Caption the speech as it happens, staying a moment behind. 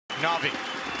Na'Vi.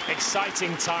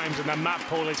 Exciting times, and the map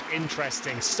pool is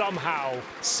interesting. Somehow,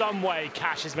 some way,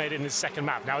 Cash has made it in his second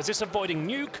map. Now, is this avoiding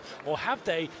nuke, or have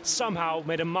they somehow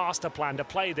made a master plan to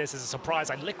play this as a surprise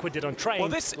like Liquid did on Train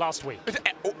last week?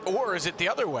 Or is it the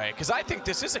other way? Because I think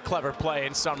this is a clever play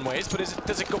in some ways, but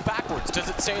does it go backwards? Does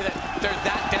it say that they're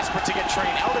that desperate to get Train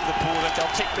out of the pool that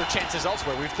they'll take their chances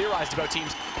elsewhere? We've theorized about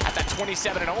teams at that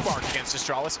 27-0 mark against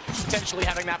Astralis, potentially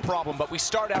having that problem, but we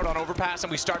start out on Overpass,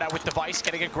 and we start out with Device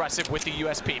getting aggressive with the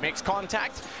USP. Makes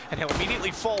contact, and he'll immediately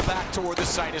fall back toward the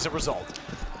site as a result.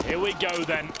 Here we go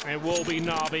then. It will be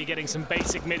Na'Vi getting some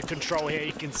basic mid control here.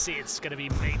 You can see it's going to be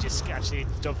major actually.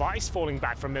 Device falling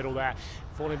back from middle there.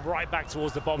 Falling right back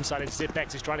towards the bomb site, and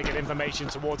Zipex is trying to get information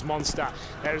towards Monster.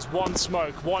 There's one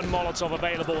smoke, one Molotov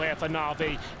available here for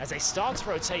Na'Vi as they start to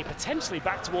rotate potentially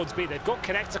back towards B. They've got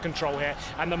connector control here,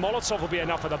 and the Molotov will be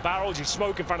enough for the barrels. You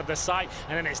smoke in front of the site,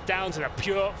 and then it's down to the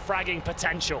pure fragging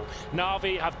potential.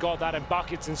 Na'Vi have got that in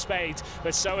buckets and spades,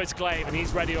 but so is Glaive, and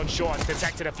he's ready on short.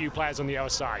 Detected a few players on the other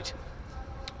side.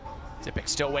 Zipex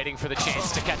still waiting for the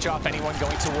chance to catch off anyone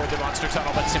going toward the monster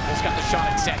tunnel, but Simple's got the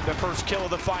shot instead. The first kill of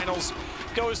the finals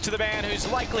goes to the man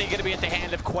who's likely going to be at the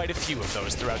hand of quite a few of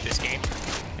those throughout this game.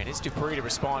 And it's Dupree to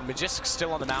respond. Magisk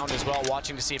still on the mound as well,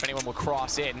 watching to see if anyone will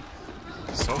cross in.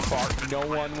 So far, no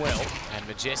one will. And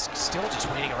Magisk still just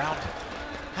waiting around.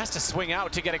 Has to swing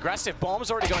out to get aggressive. Bomb's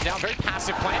already gone down. Very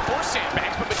passive plan for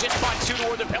Sandbags, but Magisk finds two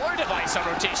toward the pillar. Device on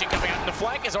rotation coming out in the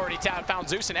flank has already found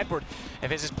Zeus and Edward.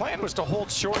 If his plan was to hold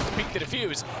short and peek the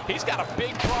defuse, he's got a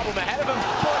big problem ahead of him,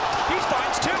 but he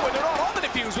finds two, and they're not on the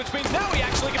defuse, which means now he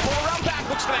actually can pull around back,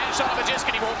 looks for the headshot of Magisk,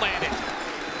 and he won't land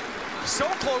it. So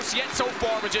close, yet so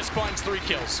far, Magisk finds 3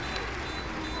 kills.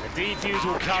 Defuse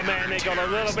will come in. They got a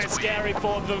little bit scary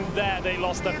for them there. They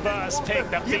lost the first pick.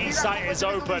 The B site is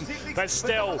open, but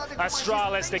still,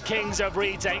 Astralis, the kings of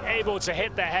retake, able to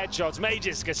hit their headshots.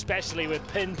 Magisk, especially with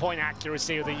pinpoint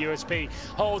accuracy of the USP,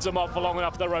 holds them off for long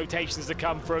enough for the rotations to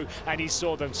come through, and he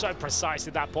saw them so precise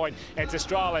at that point. It's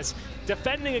Astralis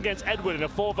defending against Edward in a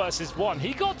 4 versus 1.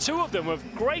 He got 2 of them with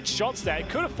great shots there. It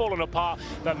could have fallen apart,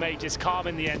 but Magisk calm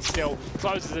in the end still,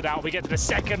 closes it out. We get to the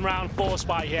second round 4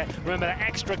 spy here. Remember the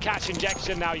extra cash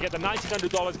injection now. You get the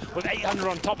 $1,900 with 800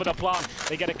 on top of the plant.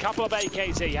 They get a couple of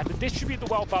AKs here. You have to distribute the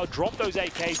wealth out, drop those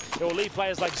AKs. It will leave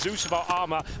players like Zeus without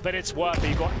armor, but it's worth it.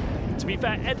 You've got, to be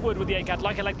fair, Edward with the AK,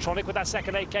 like Electronic with that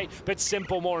second AK, but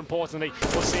Simple more importantly.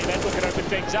 We'll see if Edward can open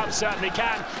things up. Certainly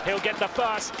can. He'll get the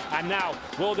first, and now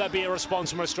will there be a response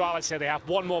from Astralis here? They have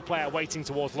one more player waiting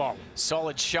towards long.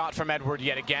 Solid shot from Edward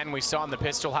yet again. We saw in the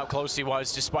pistol how close he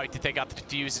was, despite that they got the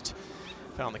defuse.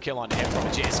 Found the kill on him from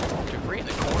Magisk. Dupree in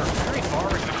the corner, very far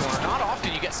in the corner. Not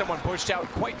often you get someone pushed out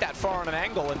quite that far on an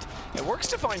angle, and it works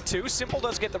to find 2. Simple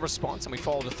does get the response, and we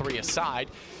fall to 3 aside.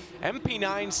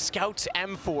 MP9 Scout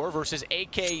M4 versus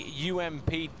AK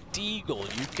UMP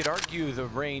Deagle. You could argue the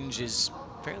range is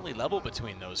fairly level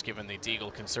between those, given the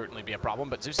Deagle can certainly be a problem,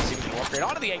 but Zeus is even going to upgrade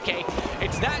onto the AK.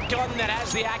 It's that gun that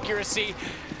has the accuracy,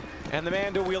 and the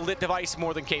man to wield it Device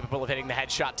more than capable of hitting the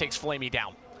headshot, takes Flamey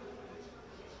down.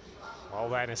 Well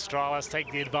then, Astralis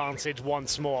take the advantage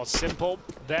once more. Simple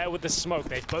there with the smoke.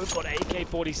 They've both got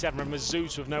AK-47, and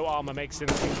Zeus with no armor makes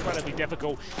it incredibly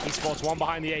difficult. He spots one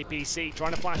behind the APC,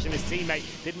 trying to flash in his teammate.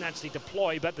 Didn't actually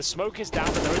deploy, but the smoke is down,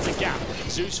 but there is a gap.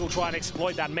 Zeus will try and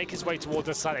exploit that, make his way towards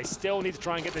the side. They still need to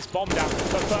try and get this bomb down,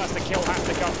 but first the kill has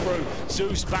to come through.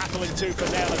 Zeus battling tooth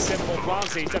and nail a Simple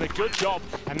plant. He's done a good job,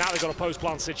 and now they've got a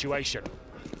post-plant situation.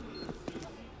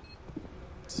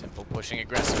 Simple pushing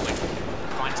aggressively.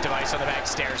 Finds Device on the back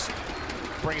stairs.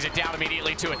 Brings it down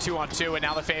immediately to a 2-on-2, and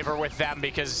now the favor with them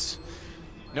because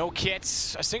no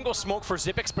kits. A single smoke for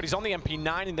Zipex, but he's on the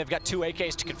MP9, and they've got 2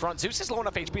 AKs to confront. Zeus is low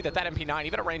enough HP that MP9,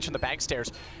 even at range from the bag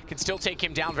stairs, can still take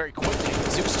him down very quickly.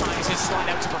 Zeus times his slide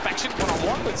out to perfection,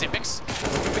 one-on-one with Zipex.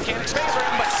 Mechanics favor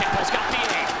him, but Simple's got the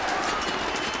aim.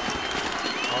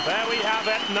 Well, there we have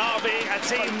it. Na'Vi, a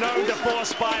team known to force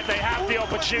spy if they have the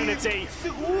opportunity.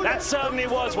 That certainly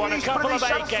was one. A couple of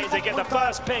AKs. They get the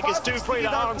first pick. It's Dupree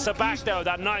to answer back, though.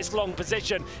 That nice long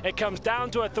position. It comes down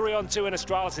to a 3-on-2 in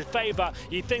Astralis' favor.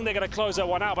 You think they're going to close that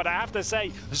one out, but I have to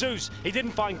say, Zeus, he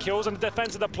didn't find kills on the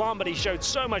defense of the plant, but he showed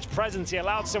so much presence. He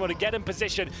allowed someone to get in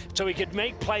position so he could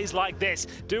make plays like this,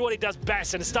 do what he does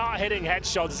best, and start hitting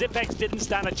headshots. Zipex didn't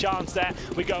stand a chance there.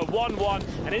 We go 1-1,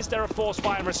 and is there a force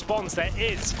spy in response? There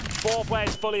is. 4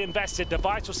 players fully invested.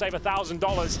 Device will save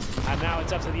 $1,000, and now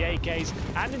it's up to the AKs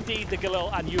and indeed the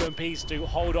Galil and UMPs to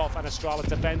hold off an Astralis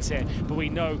defense here. But we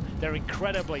know they're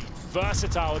incredibly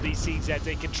versatile with these CZs.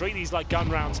 They can treat these like gun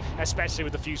rounds, especially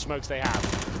with the few smokes they have.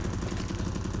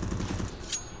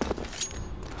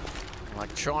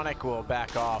 Electronic will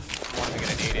back off. Wanting to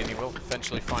get an 8 in. He will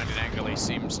eventually find an angle he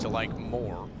seems to like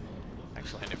more.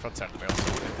 Actually, in front side of the barrel,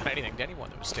 so wouldn't have done anything to anyone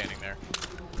that was standing there.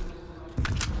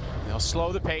 They'll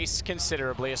slow the pace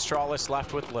considerably. Astralis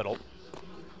left with little.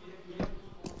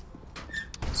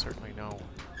 Certainly no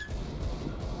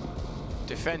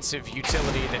defensive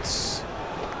utility that's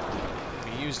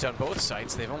used on both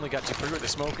sides. They've only got Dupree with the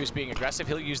smoke who's being aggressive.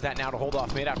 He'll use that now to hold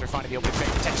off mid after finding the open pick.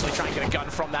 Potentially try and get a gun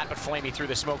from that, but Flamey through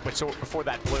the smoke before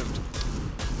that bloomed.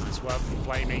 Nice work from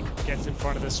Flamey. Gets in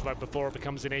front of the smoke before it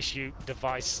becomes an issue.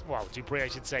 Device, well, Dupree I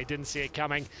should say, didn't see it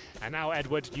coming. And now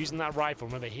Edward using that rifle.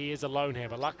 Remember, he is alone here,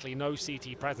 but luckily no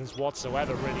CT presence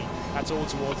whatsoever, really. That's all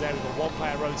towards there. We've got one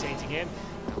player rotating in.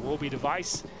 It will be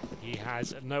Device. He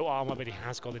has no armor, but he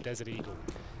has got a Desert Eagle.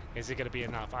 Is it going to be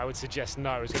enough? I would suggest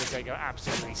no. It's going to take an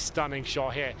absolutely stunning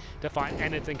shot here to find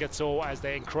anything at all as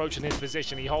they encroach in his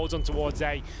position. He holds on towards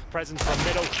A, presence from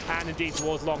middle, and indeed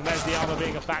towards long. There's the armor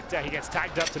being a factor. He gets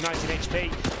tagged up to 19 HP,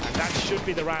 and that should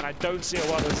be the round. I don't see a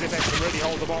world as if they can really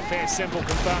hold them off here. Simple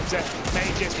confirms it.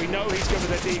 Mages, we know he's good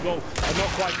with a deagle, but not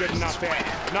quite good enough here.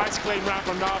 Nice clean round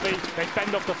from Na'Vi. They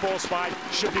fend off the force spy.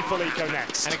 Should be full eco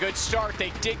next. And a good start.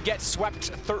 They did get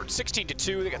swept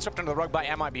 16-2. They got swept under the rug by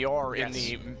MIBR in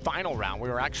the final round. We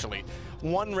were actually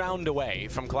one round away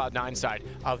from Cloud9's side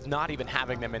of not even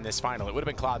having them in this final. It would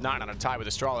have been Cloud9 on a tie with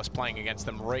Astralis playing against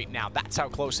them right now. That's how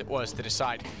close it was to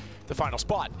decide the final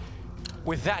spot.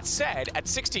 With that said, at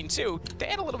 16-2, they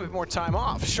had a little bit more time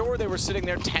off. Sure, they were sitting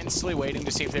there tensely waiting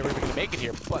to see if they were even going to make it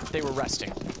here, but they were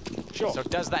resting. Sure. So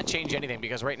does that change anything?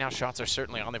 Because right now shots are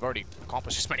certainly on. They've already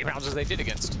accomplished as many rounds as they did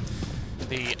against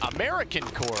the American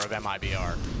core of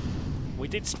MIBR. We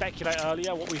did speculate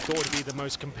earlier what we thought would be the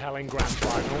most compelling grand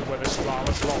final, whether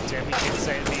Astralis locked in. We did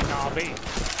say it'd be Na'Vi.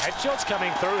 Headshots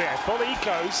coming through here, full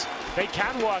ecos. They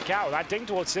can work out. That ding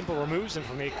towards Simple removes them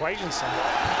from the equation somewhat.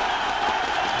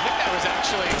 I think that was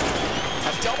actually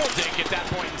a double dink at that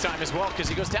point in time as well, because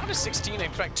he goes down to 16,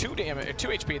 in fact 2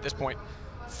 HP at this point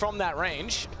from that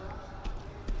range.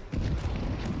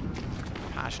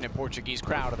 Passionate Portuguese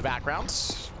crowd in the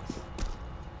backgrounds.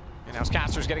 And now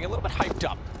Caster's getting a little bit hyped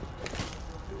up.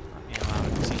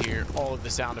 To hear all of the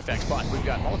sound effects, but we've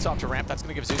got Molotov to ramp. That's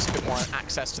going to give Zeus a bit more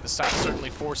access to the site. Certainly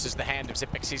forces the hand of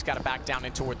Xyp9x. He's got to back down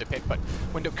in toward the pit, but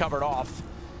window covered off.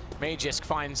 Magisk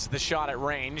finds the shot at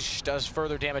range, does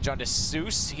further damage onto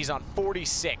Zeus. He's on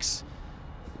 46.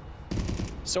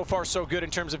 So far, so good in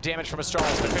terms of damage from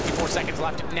Astralis, but 54 seconds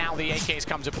left. Now the AKs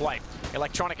come to play.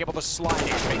 Electronic able to slide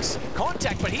in, makes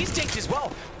contact, but he's dinked as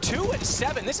well. 2 and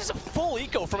 7. This is a full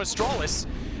eco from Astralis.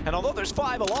 And although there's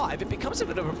 5 alive, it becomes a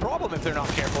bit of a problem if they're not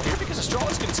careful here, because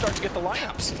Astralis can start to get the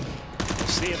lineups.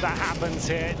 See if that happens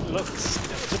here. Looks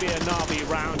to be a Na'Vi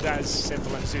round, as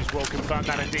Simple and Zeus will confirm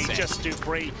that indeed. Just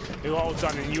Dupree who holds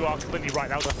on, and you are completely right.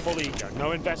 That was a full eco.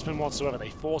 No investment whatsoever. They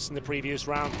forced in the previous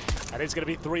round, and it's going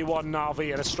to be 3-1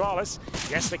 Na'Vi and Astralis.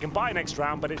 Yes, they can buy next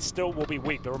round, but it still will be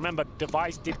weak. But remember,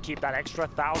 Device did keep that extra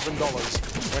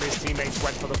 $1,000 when his teammates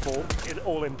went for the full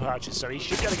all-in purchase. So he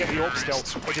should be able to get the AWP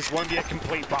still. It just won't be a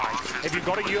complete buy. If you've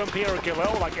got a UMP or a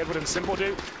Galil like Edward and Simple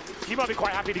do, you might be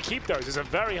quite happy to keep those. There's a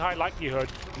very high likelihood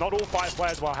not all 5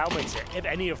 players will helmet it, if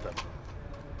any of them.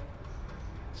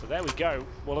 So there we go.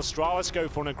 Will Astralis go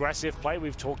for an aggressive play?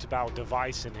 We've talked about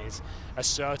Device and his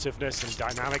assertiveness and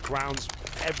dynamic rounds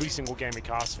every single game we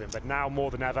cast of him, but now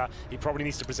more than ever, he probably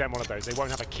needs to present one of those. They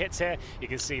won't have a kit here. You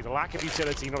can see the lack of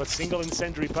utility, not a single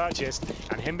incendiary purchased,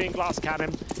 and him being glass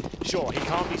cannon, sure, he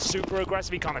can't be super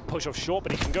aggressive, he can't push off short,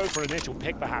 but he can go for an initial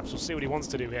pick perhaps. We'll see what he wants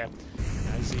to do here.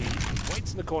 As he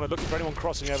waits in the corner, looking for anyone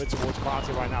crossing over towards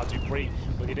Party right now. Dupree,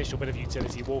 with the initial bit of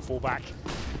utility, will fall back.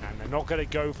 And they're not going to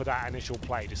go for that initial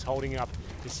play, just holding up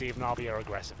to see if Na'Vi are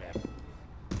aggressive here.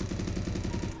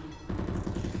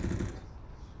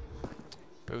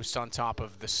 Boost on top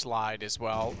of the slide as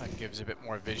well. That gives a bit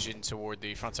more vision toward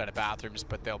the front side of bathrooms,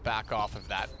 but they'll back off of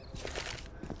that.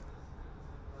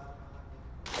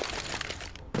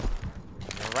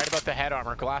 And they're right about the head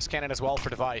armor. Glass cannon as well for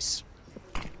Device.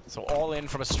 So all in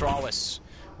from Astralis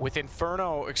with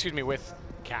Inferno, excuse me, with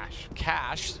Cash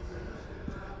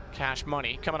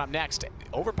money coming up next.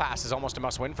 Overpass is almost a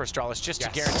must-win for Astralis just to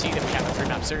guarantee that we have a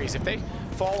 3-map series. If they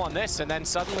fall on this and then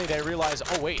suddenly they realize,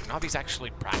 oh wait, Na'Vi's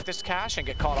actually practiced Cash and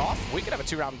get caught off, we could have a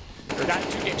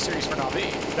 2-game series for Na'Vi.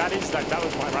 That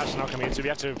was my rationale coming in. So we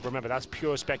have to remember that's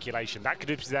pure speculation. That could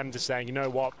be them just saying, you know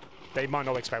what, they might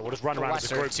not expect. We'll just run around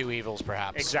as a group. Two evils,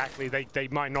 perhaps. Exactly. They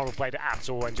might not have played it at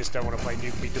all and just don't want to play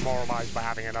Nuke, be demoralized by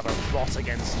having another rot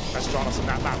against Astralis on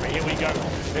that map. But here we go.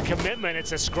 The commitment,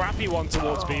 it's a scrappy one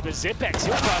towards B, but Zipex,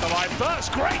 he'll try the line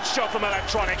first. Great shot from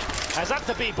Electronic. As that's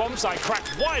the B bomb site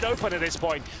cracked wide open at this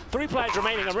point. 3 players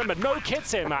remaining, and remember, no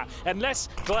kits here, Matt. Unless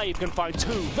Glaive can find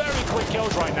 2 very quick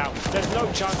kills right now, there's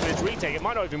no chance of his retake. It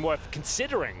might not even be worth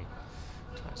considering.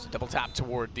 So double tap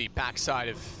toward the backside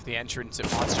of the entrance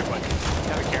of Monster, but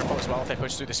gotta be careful as well if they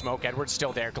push through the smoke. Edward's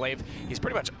still there. Glaive, he's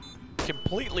pretty much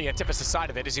completely antithesis side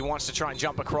of it as he wants to try and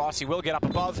jump across. He will get up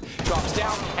above, drops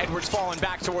down. Edward's falling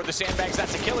back toward the sandbags.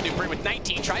 That's a kill. Dupree with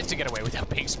 19 tries to get away without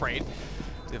being sprayed.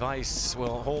 Device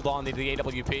will hold on to the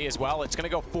AWP as well. It's going to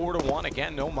go 4-1.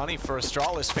 Again, no money for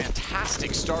Astralis.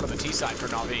 Fantastic start on the T side for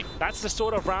Na'Vi. That's the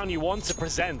sort of round you want to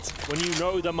present when you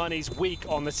know the money's weak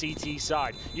on the CT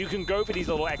side. You can go for these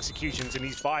little executions and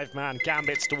these 5-man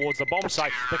gambits towards the bomb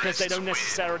site because they don't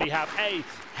necessarily have a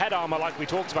head armor like we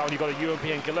talked about when you've got a UMP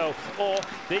and Khalil, or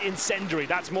the incendiary.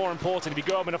 That's more important. If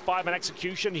you go up in a 5-man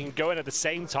execution, you can go in at the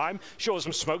same time. Sure,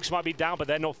 some smokes might be down, but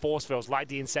they're not force fills like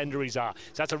the incendiaries are.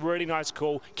 So that's a really nice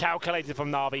call. Calculated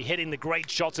from Na'Vi, hitting the great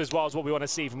shots as well as what we want to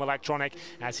see from Electronic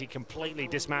as he completely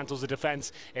dismantles the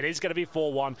defense. It is going to be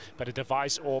 4-1, but a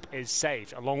Device AWP is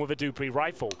saved, along with a Dupree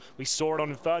rifle. We saw it on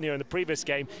Inferno in the previous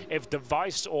game. If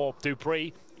Device or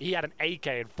Dupree, he had an AK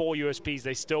and 4 USPs,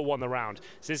 they still won the round.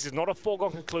 So this is not a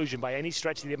foregone conclusion by any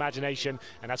stretch of the imagination,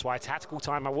 and that's why a tactical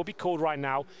timeout will be called right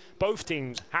now. Both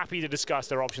teams happy to discuss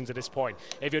their options at this point.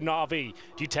 If you're Na'Vi,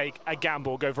 do you take a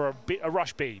gamble, go for a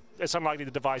rush B? It's unlikely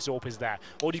the Device AWP is there.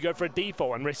 Or do you go for a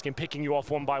default and risk him picking you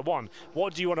off 1 by 1?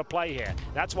 What do you want to play here?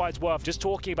 That's why it's worth just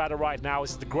talking about it right now.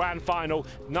 This is the grand final.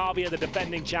 Na'Vi are the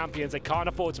defending champions. They can't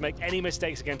afford to make any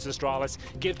mistakes against Astralis.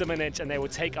 Give them an inch and they will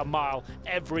take a mile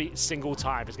every single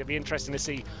time. It's going to be interesting to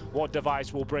see what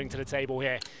Device will bring to the table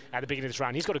here at the beginning of this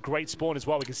round. He's got a great spawn as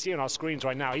well. We can see on our screens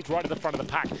right now. He's right at the front of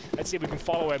the pack. Let's see if we can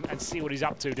follow him and see what he's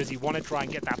up to. Does he want to try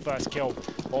and get that first kill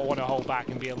or want to hold back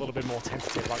and be a little bit more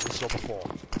tentative like we saw before?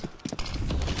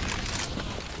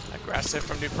 Aggressive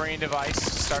from Dupree and Device.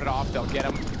 Started off, they'll get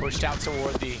him pushed out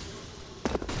toward the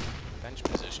bench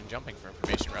position, jumping for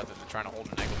information rather than trying to hold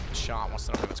an angle for the shot. Once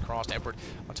the number that's crossed, Edward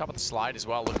on top of the slide as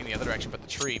well, looking the other direction, but the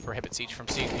tree prohibits each from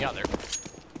seeing the other.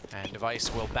 And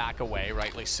Device will back away,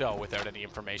 rightly so, without any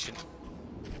information.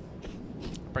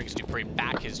 Brings Dupree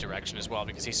back his direction as well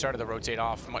because he started to rotate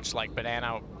off, much like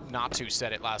Banana Natu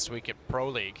said it last week at Pro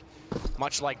League.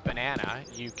 Much like Banana,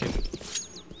 you can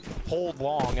hold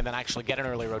long and then actually get an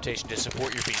early rotation to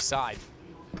support your B side.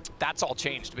 That's all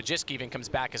changed. Magisk even comes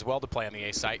back as well to play on the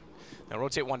A site. Now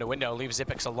rotate 1 to window, leave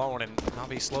Zipex alone, and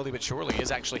Na'Vi slowly but surely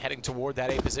is actually heading toward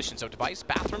that A position. So Device,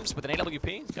 bathrooms with an AWP,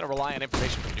 he's going to rely on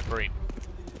information from Dupree.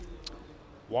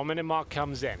 1 minute mark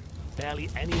comes in. Barely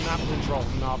any map control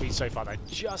from Na'Vi so far. They're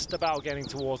just about getting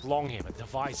towards long here, but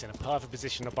Device in a perfect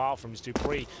position to bar from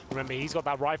Dupree. Remember, he's got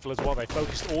that rifle as well. They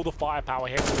focused all the firepower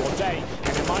here towards A,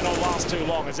 and it might not last too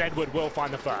long as Edward will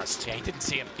find the first. Yeah, he didn't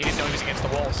see him. He didn't know he was against the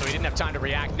wall, so he didn't have time to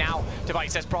react. Now,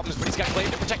 Device has problems, but he's got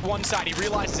Glaive to protect one side. He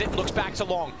realizes it, looks back to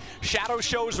long. Shadow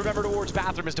shows, remember, towards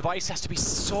bathroom. His Device has to be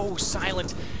so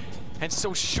silent and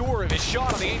so sure of his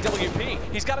shot on the AWP.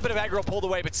 He's got a bit of aggro pulled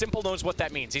away, but Simple knows what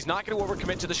that means. He's not going to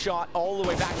overcommit to the shot all the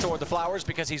way back toward the flowers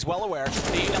because he's well aware the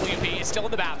AWP is still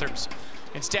in the bathrooms.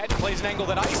 Instead, he plays an angle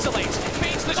that isolates,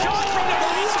 baits the shot from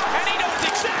Device, and he knows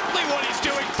exactly what he's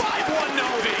doing. 5-1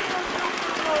 Na'Vi.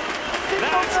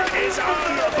 That is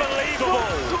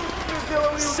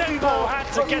unbelievable. Simple had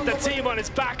to get the team on his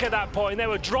back at that point. They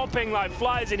were dropping like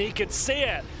flies and he could see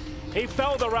it. He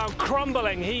felt the round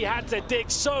crumbling. He had to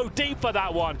dig so deep for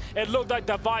that one. It looked like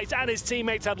Device and his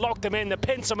teammates had locked him in. The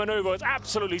pincer maneuver was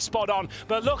absolutely spot on.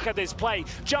 But look at this play.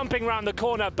 Jumping around the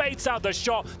corner, baits out the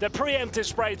shot. The preemptive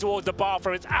spray towards the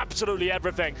bathroom. It's absolutely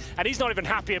everything. And he's not even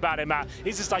happy about it, Matt.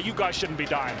 He's just like, you guys shouldn't be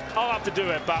dying. I'll have to do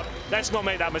it, but let's not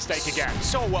make that mistake again.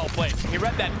 So well played. He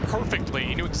read that perfectly.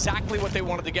 He knew exactly what they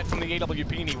wanted to get from the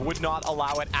AWP, and he would not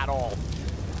allow it at all.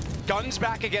 Guns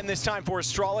back again this time for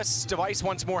Astralis. Device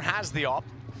once more has the op.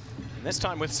 And this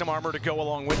time with some armor to go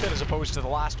along with it as opposed to the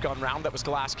last gun round that was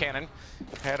glass cannon.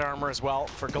 Head armor as well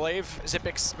for Glaive,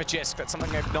 Zipex, Magisk. That's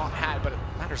something they've not had, but it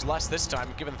matters less this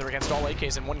time given that they're against all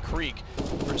AKs and 1 Krieg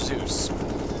for Zeus.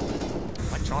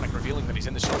 Electronic revealing that he's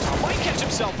in the short tunnel. Might catch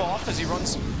himself off as he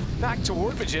runs back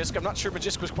toward Magisk. I'm not sure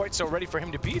Magisk was quite so ready for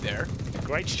him to be there.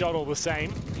 Great shot all the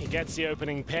same. He gets the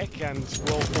opening pick and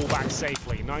will fall back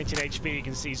safely. 19 HP, you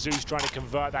can see Zeus trying to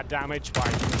convert that damage by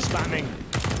spamming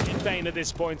into feint at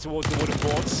this point towards the wooden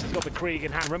boards. He's got the Krieg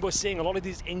in hand. Remember, we're seeing a lot of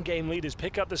these in-game leaders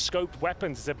pick up the scoped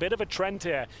weapons. It's a bit of a trend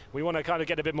here. We want to kind of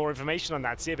get a bit more information on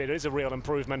that, see if it is a real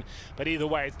improvement. But either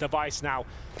way, it's Device now.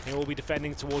 He will be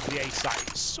defending towards the A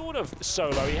site. Sort of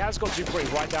solo. He has got Dupree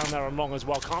right down there on long as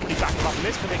well. Can't really back him up in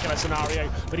this particular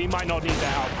scenario, but he might not need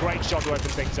their help. Great shot to open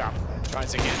things up.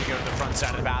 Tries again to go to the front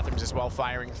side of the bathrooms as well,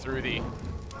 firing through the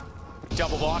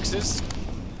double boxes.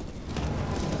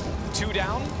 2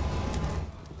 down.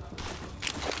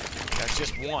 That's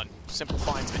just 1. Simple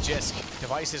finds Magisk.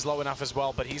 Device is low enough as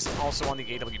well, but he's also on the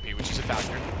AWP, which is a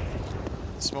factor.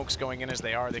 The smoke's going in as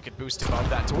they are. They could boost above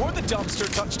that. Toward the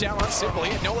dumpster, touchdown on Simple.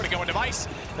 He had nowhere to go in Device.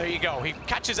 There you go. He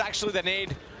catches actually the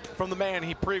nade from the man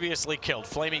he previously killed.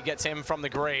 Flamey gets him from the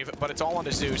grave, but it's all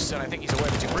onto Zeus, and I think he's aware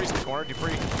that Dupree's in the corner.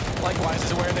 Dupree likewise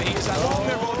is aware that he is at home.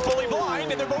 They're both fully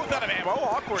blind, and they're both out of ammo.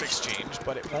 Awkward exchange,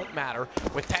 but it won't matter.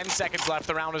 With 10 seconds left,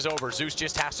 the round is over. Zeus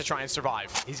just has to try and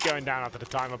survive. He's going down after the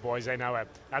timer, boys. They know it.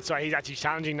 That's why he's actually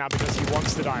challenging now, because he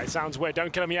wants to die. It sounds weird.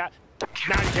 Don't kill him yet.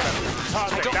 Now you kill him.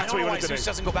 Perfect. That's what he wanted to do. Zeus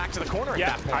doesn't go back to the corner at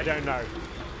that point. I don't know.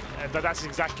 But that's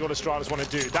exactly what Astralis want to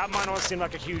do. That might not seem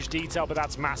like a huge detail, but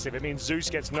that's massive. It means Zeus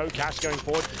gets no cash going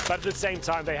forward, but at the same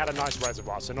time, they had a nice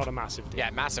reservoir, so not a massive deal. Yeah,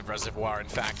 massive reservoir, in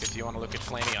fact, if you want to look at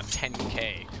Flamey on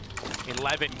 10K,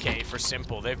 11K for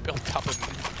Simple. They've built up a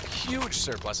huge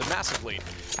surplus, a massive lead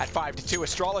at 5-2.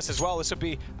 Astralis as well, this would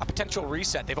be a potential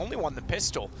reset. They've only won the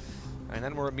pistol, and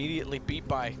then we're immediately beat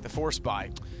by the force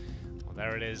buy.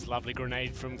 There it is, lovely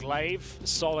grenade from Glaive.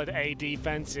 Solid A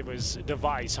defense. It was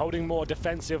Device holding more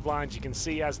defensive lines. You can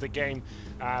see as the game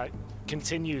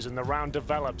continues and the round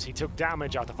develops, he took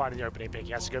damage after finding the opening pick.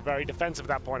 He has to go very defensive at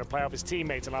that point and play off his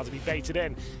teammates, allows him to be baited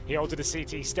in. He holds the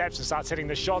CT steps and starts hitting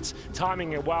the shots,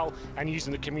 timing it well, and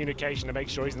using the communication to make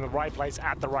sure he's in the right place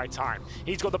at the right time.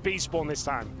 He's got the B spawn this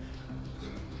time.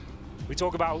 We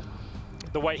talk about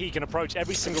the way he can approach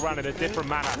every single round in a different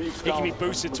manner. He can be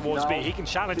boosted towards B. He can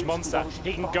challenge Monster.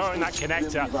 He can go in that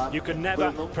connector. You can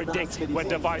never predict where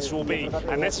Device will be.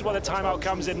 And this is where the timeout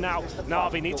comes in now.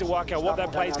 Na'Vi need to work out what their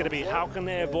play is going to be. How can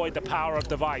they avoid the power of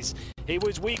Device? He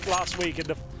was weak last week in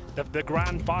the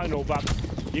grand final, but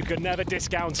you could never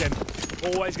discount him.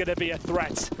 Always going to be a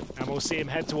threat. And we'll see him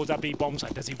head towards that B bomb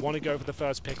site. Does he want to go for the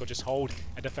first pick or just hold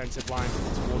a defensive line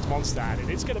towards Monster? And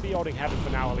it is going to be holding heaven for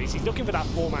now, at least. He's looking for that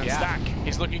 4-man stack.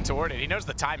 He's looking toward it. He knows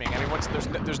the timing. I mean,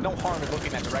 there's no harm in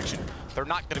looking that direction. They're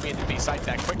not going to be in the B site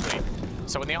that quickly.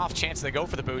 So in the off chance they go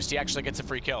for the boost, he actually gets a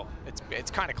free kill.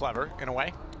 It's kind of clever, in a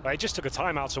way. But he just took a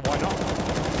timeout, so why not?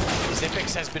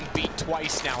 Xypix has been beat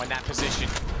twice now in that position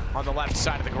on the left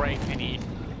side of the grate, and he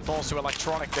falls to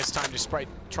Electronic this time,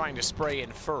 trying to spray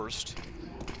in first.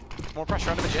 More pressure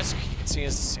on Magisk. You can see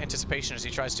his anticipation as he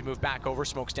tries to move back over.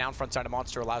 Smokes down, front side of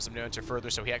Monster, allows him to enter further,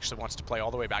 so he actually wants to play all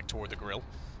the way back toward the grill.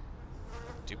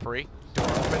 Dupree, door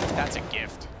open, that's a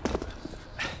gift.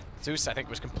 Zeus, I think,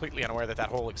 was completely unaware that that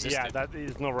hole existed. Yeah,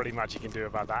 there's not really much he can do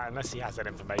about that unless he has that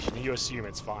information. You assume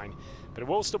it's fine. But it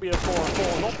will still be a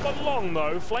 4-on-4. Not for long,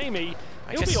 though. Flamey,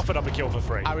 he'll be offered up a kill for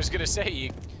free. I was going to say,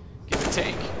 you give and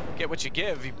take, get what you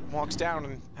give. He walks down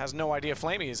and has no idea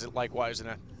Flamey is likewise in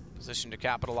a position to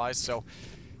capitalize. So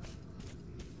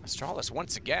Astralis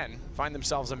once again find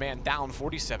themselves a man down,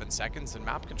 47 seconds, and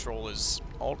map control is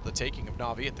all to the taking of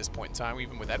Na'Vi at this point in time,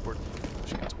 even with Edward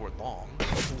pushing it toward long.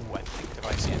 Ooh, I think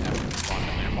Device had that spawn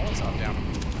down there. Molotov down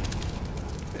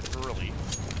a bit early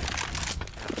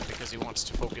because he wants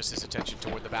to focus his attention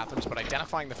toward the bathrooms, but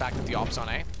identifying the fact that the op's on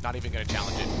A, not even going to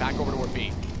challenge it. Back over toward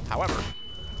B. However,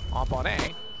 op on A,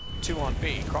 2 on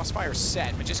B. Crossfire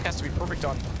set, but just has to be perfect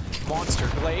on Monster.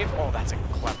 Glaive, oh, that's a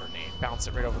clever nade. Bounce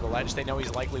it right over the ledge. They know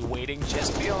he's likely waiting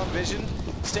just beyond vision,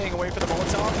 staying away for the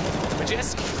Molotov.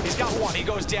 Magisk, he's got one, he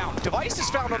goes down. Device is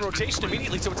found on rotation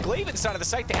immediately, so it's Glaive inside of the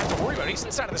site they have to worry about. He's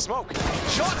inside of the smoke.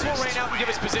 Shots will rain out and give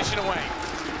his position away.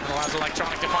 It allows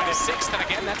Electronic to find his 6th, and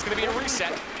again, that's going to be a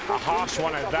reset. A harsh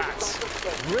one at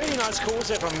that. Really nice calls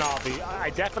here from Na'Vi.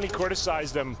 I definitely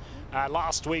criticized them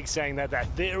last week, saying that their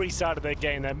theory side of their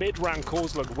game, their mid-round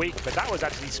calls looked weak, but that was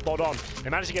actually spot on. They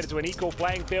managed to get it to an equal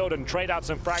playing field and trade out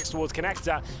some frags towards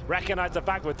Connector, recognize the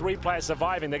fact with 3 players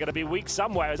surviving, they're going to be weak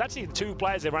somewhere. It was actually 2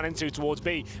 players they ran into towards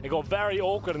B. It got very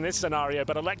awkward in this scenario,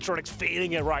 but Electronic's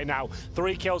feeling it right now.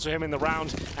 3 kills for him in the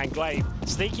round, and Glaive,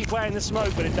 sneaky play in the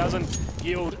smoke, but it doesn't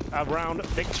yield a round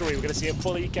victory. We're going to see a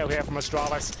full eco here from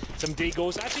Astralis. Some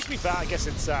deagles. Actually, to be fair, I guess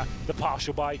it's the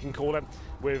partial buy, you can call it,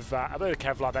 with a bit of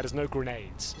Kevlar. There's no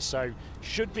grenades, so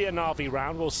should be a Na'Vi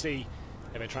round. We'll see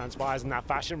if it transpires in that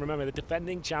fashion. Remember, the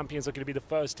defending champions are going to be the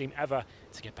first team ever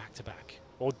to get back-to-back,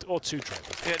 or 2 trebles.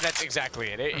 Yeah, that's exactly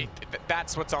it.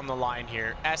 That's what's on the line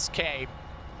here. SK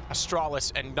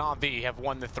Astralis and Na'Vi have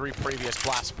won the 3 previous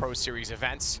Blast Pro Series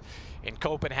events in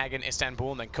Copenhagen,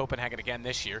 Istanbul, and then Copenhagen again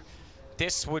this year.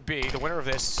 This would be, the winner of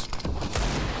this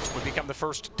would become the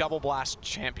first double Blast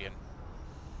champion.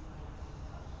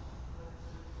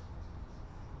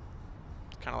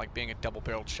 Kind of like being a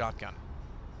double-barreled shotgun.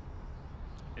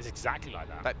 It's exactly like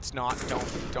that. That's not,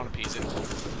 don't appease it.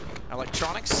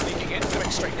 Electronics sneaking in, doing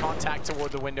straight contact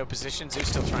toward the window position. Zeus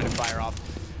still trying to fire off.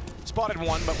 Spotted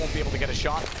one, but won't be able to get a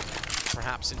shot.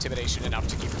 Perhaps intimidation enough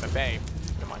to keep him at bay.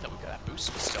 Keep in mind that we've got that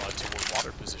boost still out toward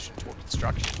water position, toward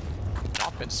construction.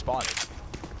 Not been spotted.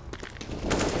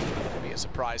 Could be a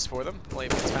surprise for them. Glaive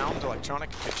gets found.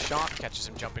 Electronic, good shot, catches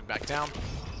him jumping back down.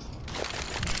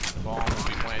 Bomb will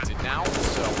be planted now,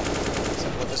 so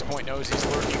Simple at this point knows he's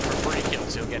lurking for free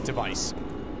kills. He'll get Device.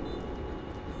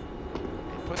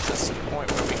 It puts us at a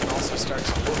point where we can also start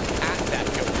to look at that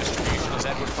kill distribution as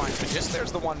Edward finds the gist.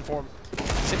 There's the one for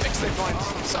Zippix. They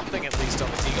find something at least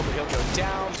on the Deagle, but he'll go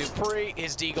down. Dupree,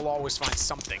 his Deagle always finds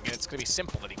something, and it's going to be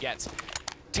Simple that he gets.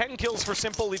 10 kills for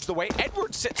Simple leads the way.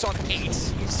 Edward sits on 8.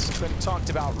 He's been talked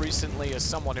about recently as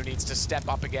someone who needs to step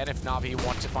up again if Na'Vi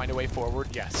want to find a way forward.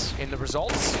 Yes. In the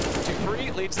results, Dupree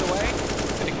leads the way.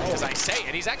 As I say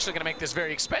it, he's actually going to make this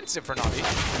very expensive for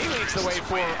Na'Vi. He leads the way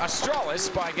for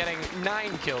Astralis by getting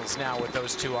 9 kills now with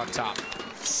those 2 on top.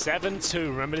 7-2.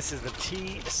 Remember, this is the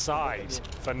T side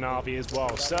for Na'Vi as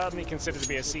well. Certainly considered to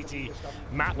be a CT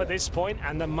map at this point,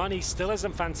 and the money still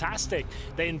isn't fantastic.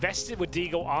 They invested with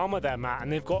Deagle armor there, Matt,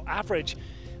 and they've got average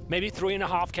maybe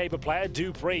 3.5K per player.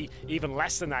 Dupree, even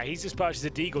less than that. He's just purchased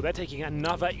a Deagle. They're taking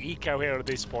another eco here at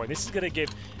this point. This is going to give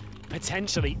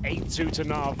potentially 8-2 to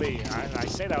Na'Vi. I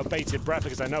say that with bated breath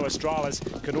because I know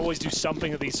Astralis can always do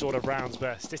something of these sort of rounds,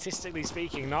 but statistically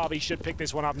speaking, Na'Vi should pick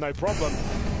this one up no problem.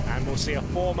 And we'll see a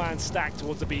 4-man stack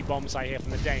towards the B bomb site here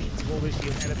from the Danes. Will this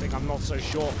yield anything? I'm not so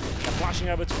sure. They're flashing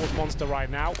over towards Monster right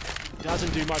now.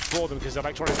 Doesn't do much for them because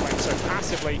Electronic is playing so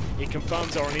passively. He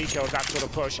confirms they're on eco with that sort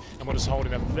of push, and we're just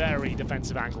holding a very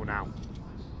defensive angle now.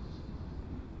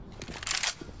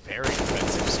 Very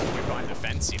defensive, so we're behind the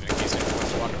fence, even in case anyone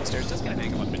wants to walk up the stairs. Does get an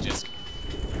angle on Magisk.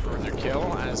 Further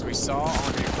kill, as we saw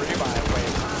on Dupree by way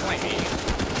of Flamey.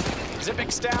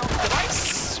 Zippix down,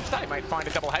 Device. Thought he might find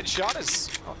a double headshot as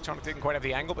Electronic didn't quite have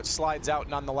the angle, but slides out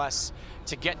nonetheless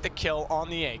to get the kill on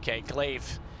the AK.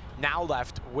 Glaive now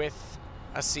left with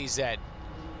a CZ. And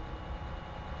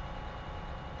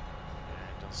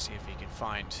we'll see if he can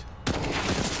find the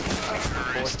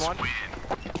 4th one.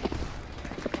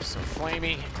 So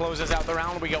Flamey closes out the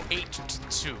round. We go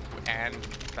 8-2, and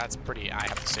that's pretty, I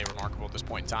have to say, remarkable at this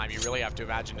point in time. You really have to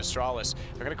imagine Astralis,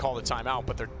 they're going to call the timeout,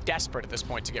 but they're desperate at this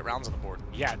point to get rounds on the board.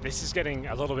 Yeah, this is getting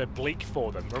a little bit bleak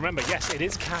for them. Remember, yes, it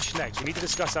is cash next. We need to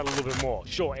discuss that a little bit more.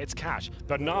 Sure, it's cash,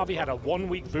 but Na'Vi had a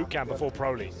 1-week boot camp before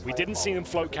Pro League. We didn't see them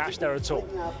float cash there at all.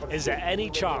 Is there any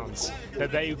chance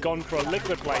that they've gone for a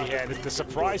liquid play here? The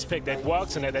surprise pick, they've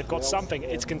worked on it, they've got something.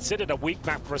 It's considered a weak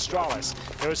map for Astralis.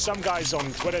 There are some guys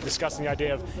on Twitter discussing the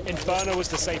idea of Inferno was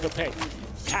the safer pick.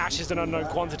 Cash is an unknown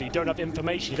quantity. You don't have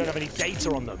information. You don't have any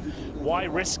data on them. Why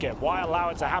risk it? Why allow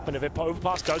it to happen? If it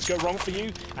overpass does go wrong for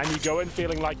you and you go in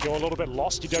feeling like you're a little bit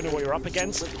lost, you don't know what you're up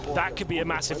against, that could be a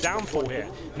massive downfall here.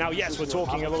 Now, yes, we're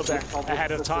talking a little bit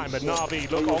ahead of time, but Na'Vi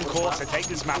look on course to take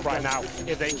this map right now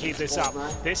if they keep this up.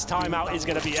 This timeout is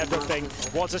going to be everything.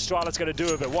 What's Astralis going to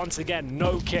do with it? Once again,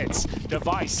 no kits.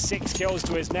 Device, 6 kills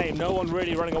to his name. No one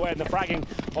really running away in the fragging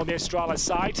on the Astralis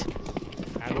side.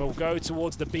 And we'll go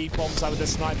towards the B bomb side with the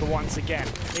sniper once again.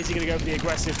 Is he going to go for the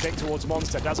aggressive pick towards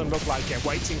Monster? Doesn't look like it.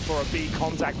 Waiting for a B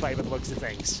contact play with the looks of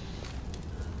things.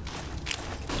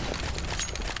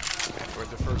 We're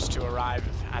the first to arrive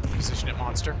at the position at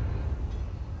Monster.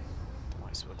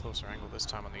 Nice with a closer angle this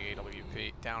time on the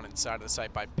AWP. Down inside of the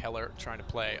site by Pillar, trying to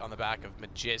play on the back of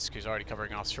Magisk, who's already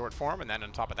covering off short form. And then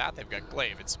on top of that, they've got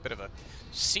Glaive. It's a bit of a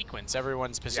sequence.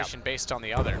 Everyone's position based on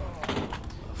the other.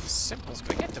 Simple's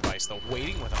gonna get Device though,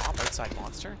 waiting with an off outside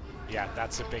Monster. Yeah,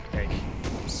 that's a big pick.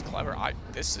 This is clever.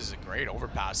 This is a great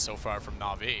overpass so far from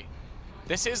Na'Vi.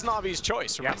 This is Na'Vi's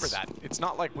choice, remember that. It's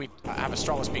not like we have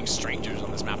Astralis being strangers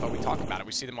on this map, but we talk about it.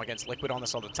 We see them against Liquid on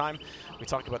this all the time. We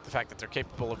talk about the fact that they're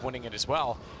capable of winning it as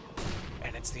well.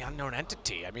 And it's the unknown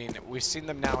entity. I mean, we've seen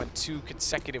them now in 2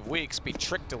 consecutive weeks be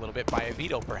tricked a little bit by a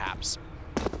veto, perhaps.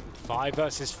 5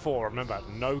 versus 4. Remember,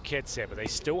 no kits here, but they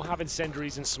still have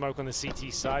incendiaries and smoke on the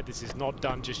CT side. This is not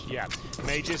done just yet.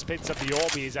 Mages picks up the orb.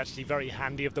 He is actually very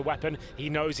handy of the weapon. He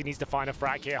knows he needs to find a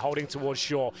frag here, holding towards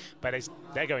shore, but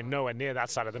they're going nowhere near that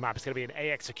side of the map. It's going to be an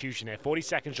A execution here. 40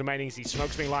 seconds remaining as these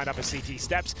smokes being lined up as CT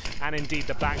steps, and indeed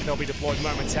the bank they'll be deployed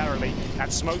momentarily.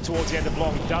 That smoke towards the end of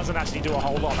long doesn't actually do a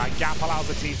whole lot. That gap allows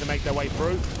the teams to make their way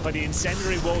through, but the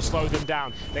incendiary will slow them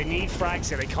down. They need frags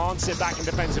here. They can't sit back in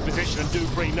defensive position, and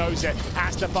dupreeh knows it.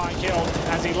 Has to find kill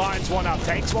as he lines one up,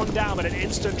 takes one down, but an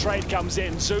instant trade comes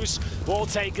in. Zeus will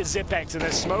take a Zipex, and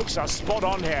the smokes are spot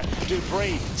on here.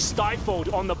 dupreeh stifled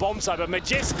on the bomb side, but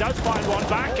Magist does find one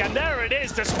back, and there it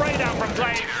is, the spray down from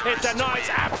Glaive. It denies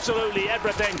absolutely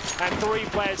everything, and 3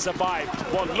 players survive.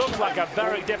 What looked like a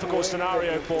very difficult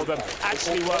scenario for them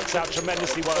actually works out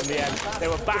tremendously well in the end. They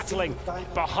were battling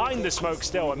behind the smoke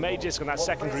still, and Magist on that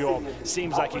secondary orb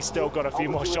seems like he's still got a few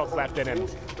more shots left in him.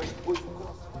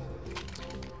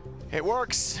 It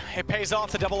works. It pays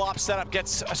off. The double op setup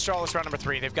gets Astralis round number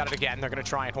 3. They've got it again. They're going to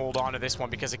try and hold on to this one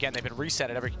because, again, they've been reset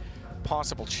at every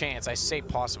possible chance. I say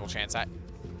possible chance.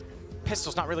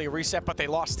 Pistol's not really a reset, but they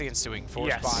lost the ensuing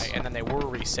force buy, and then they were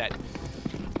reset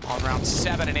on round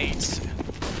 7 and 8.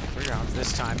 3 rounds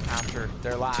this time after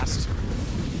their last.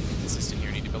 Consistent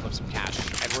here. Need to build up some cash.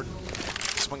 Edward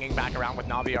swinging back around with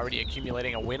Na'Vi already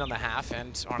accumulating a win on the half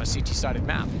and on a CT-sided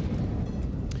map.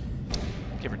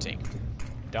 Give or take.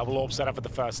 Double orb set up for the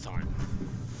first time.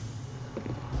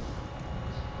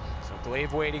 So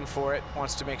Glaive waiting for it,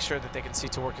 wants to make sure that they can see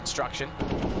toward construction.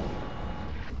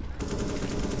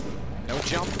 No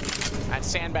jump at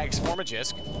Sandbags for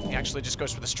Magisk. He actually just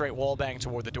goes for the straight wall bang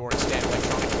toward the door instead.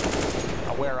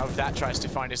 Electronic, aware of that, tries to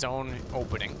find his own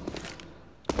opening.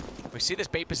 We see this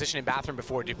bait position in bathroom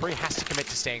before. dupreeh has to commit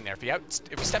to staying there.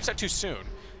 If he steps out too soon,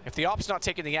 if the op's not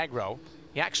taking the aggro,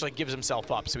 he actually gives himself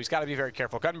up, so he's got to be very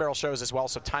careful. Gun barrel shows as well,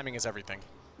 so timing is everything.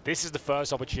 This is the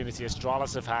first opportunity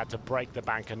Astralis have had to break the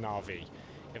bank and Na'Vi.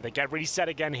 If they get reset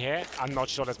again here, I'm not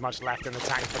sure there's much left in the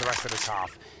tank for the rest of this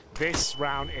half. This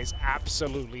round is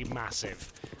absolutely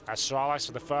massive. Astralis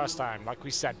for the first time, like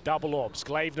we said, double orbs.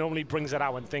 Glaive normally brings it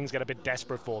out when things get a bit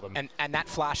desperate for them. And that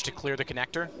flash to clear the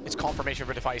connector is confirmation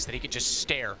for Device that he could just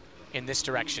stare in this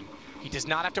direction. He does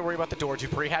not have to worry about the door.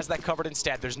 dupreeh has that covered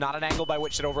instead. There's not an angle by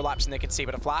which it overlaps and they can see,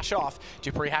 but a flash off.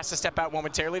 dupreeh has to step out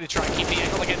momentarily to try and keep the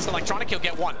angle against Electronic. He'll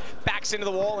get one. Backs into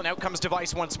the wall and out comes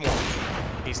Device once more.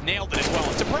 He's nailed it as well.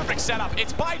 It's a perfect setup.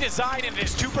 It's by design and it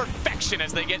is to perfection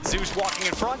as they get Zeus walking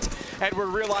in front. Edward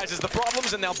realizes the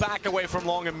problems and they'll back away from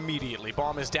long immediately.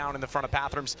 Bomb is down in the front of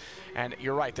bathrooms. And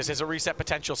you're right, this is a reset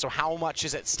potential, so how much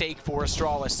is at stake for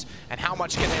Astralis and how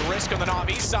much can they risk on the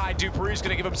Na'Vi side? dupreeh's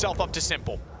going to give himself up to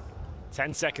Simple.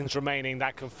 10 seconds remaining.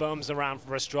 That confirms the round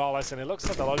for Astralis, and it looks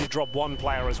like they'll only drop 1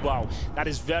 player as well. That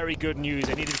is very good news.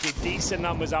 They need to keep decent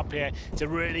numbers up here to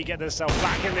really get themselves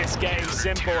back in this game.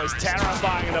 Simple is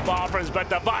terrifying in the bathrooms, but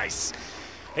Device,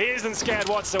 he isn't scared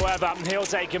whatsoever, and he'll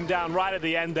take him down right at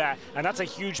the end there, and that's a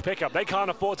huge pickup. They can't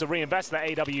afford to reinvest their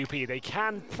AWP. They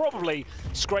can probably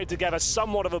scrape together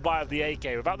somewhat of a buy of the AK.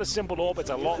 Without the Simple orb, it's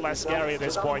a lot less scary at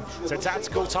this point. So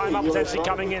tactical timeout potentially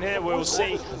coming in here. We'll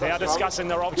see. They are discussing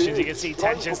their options. You can see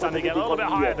tension starting to get a little bit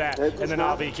higher there in the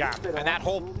Na'Vi camp. And that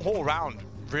whole round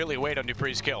really weighed on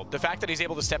dupreeh's kill. The fact that he's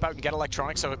able to step out and get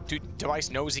Electronic, so Device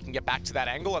knows he can get back to that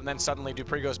angle, and then suddenly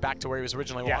dupreeh goes back to where he was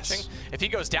originally watching. If he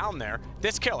goes down there,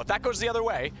 this kill, if that goes the other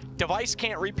way, Device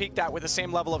can't repeat that with the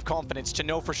same level of confidence to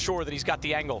know for sure that he's got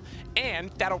the angle.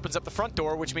 And that opens up the front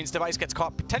door, which means Device gets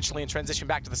caught potentially in transition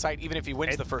back to the site, even if he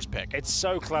wins the first pick. It's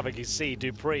so clever. You see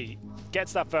dupreeh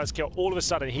gets that first kill. All of a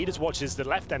sudden, he just watches the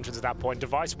left entrance at that point.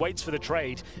 Device waits for the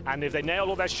trade, and if they nail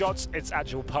all their shots, it's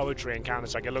actual poetry in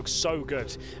Counter-Strike. It looks so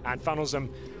good and funnels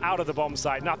them out of the bomb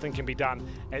site. Nothing can be done.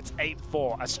 It's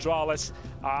 8-4. Astralis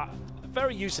are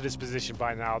very used to this position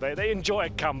by now. They enjoy a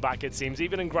comeback, it seems.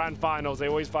 Even in grand finals, they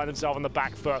always find themselves on the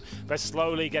back foot. They're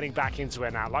slowly getting back into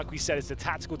it now. Like we said, it's a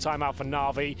tactical timeout for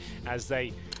Na'Vi as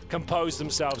they compose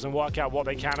themselves and work out what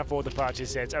they can afford to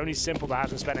purchase here. It's only Simple that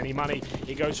hasn't spent any money.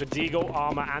 He goes for Deagle,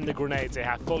 armor, and the grenades. They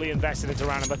have fully invested into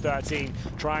round number 13,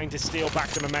 trying to steal back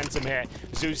the momentum here.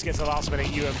 Zeus gets a last-minute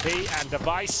UMP, and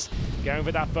Device going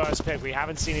for that first pick. We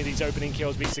haven't seen any of these opening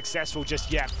kills be successful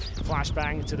just yet.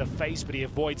 Flashbang to the face, but he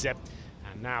avoids it.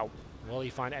 And now, will he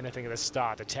find anything at the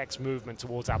start? The Tech's movement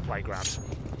towards our playground.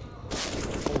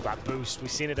 Oh, that boost.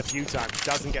 We've seen it a few times.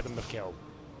 Doesn't get them the kill.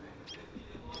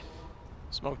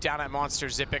 Smoke down at Monster.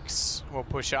 Zipex will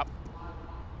push up.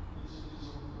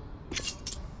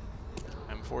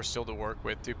 4 still to work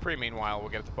with. Dupree, meanwhile, will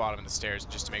get at the bottom of the stairs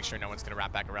just to make sure no one's going to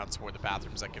wrap back around toward the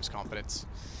bathrooms. That gives confidence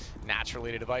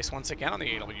naturally to Device once again on the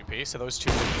AWP. So those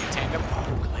two looking at tandem.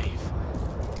 Oh,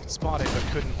 Glaive. Spotted but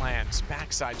couldn't land.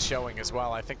 Backside showing as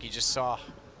well. I think he just saw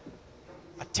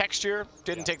a texture,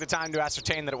 didn't take the time to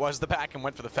ascertain that it was the back and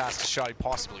went for the fastest shot he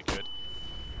possibly could.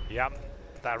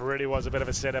 Yep, that really was a bit of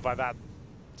a sitter by that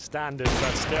standard,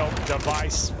 but still,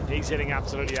 Device, he's hitting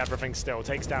absolutely everything still.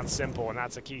 Takes down Simple, and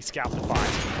that's a key scout to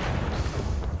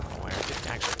find. Aware, didn't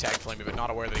actually tag Flamey, but not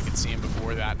aware that he could see him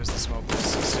before that as the smoke was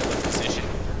still in position.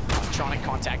 Electronic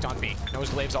contact on B. Knows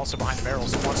Glaive's also behind the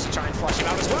barrels, so wants to try and flush him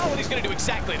out as well, and he's going to do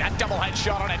exactly that. Double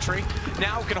headshot on entry.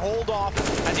 Now can hold off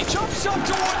as he jumps up toward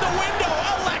the window.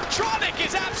 Electronic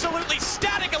is absolutely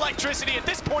static electricity at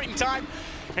this point in time.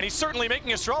 And he's certainly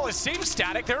making Astralis seem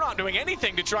static. They're not doing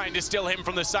anything to try and distill him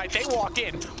from the site. They walk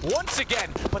in once again,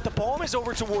 but the bomb is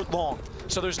over toward long.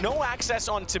 So there's no access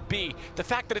onto B. The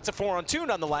fact that it's a 4-on-2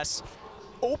 nonetheless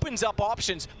opens up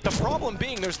options. The problem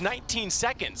being there's 19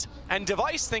 seconds. And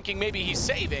Device, thinking maybe he's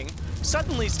saving,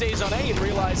 suddenly stays on A and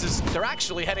realizes they're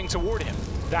actually heading toward him.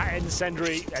 That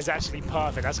incendiary is actually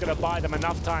perfect. That's going to buy them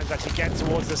enough time to actually get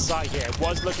towards the site here. It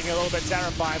was looking a little bit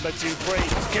terrifying, but Dupree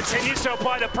continues to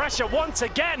apply the pressure once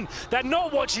again. They're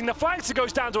not watching the flanks. It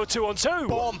goes down to a 2-on-2.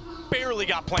 Bomb barely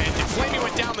got planted. Flamey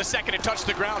went down the second it touched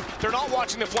the ground. They're not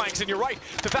watching the flanks, and you're right.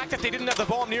 The fact that they didn't have the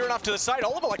bomb near enough to the site,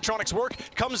 all of Electronic's work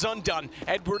comes undone.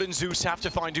 Edward and Zeus have to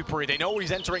find Dupree. They know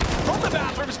he's entering from the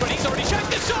bathrooms, but he's already checked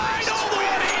the side. All the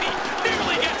 180,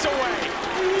 nearly gets away.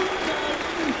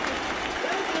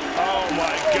 Oh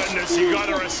my goodness, you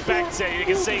gotta respect it. You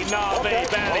can see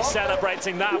Na'Vi barely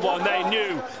celebrating that one. They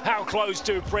knew how close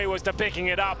Dupree was to picking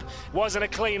it up. Wasn't a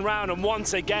clean round, and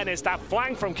once again, it's that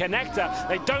flank from Connector.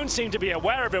 They don't seem to be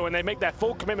aware of it when they make their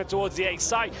full commitment towards the A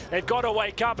site. They've got to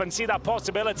wake up and see that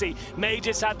possibility.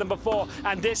 Mages had them before,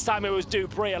 and this time it was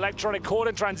Dupree. Electronic caught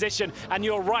in transition, and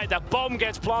you're right, that bomb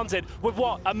gets planted with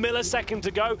what, a millisecond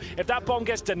to go? If that bomb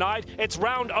gets denied, it's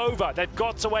round over. They've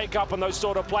got to wake up on those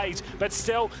sort of plays, but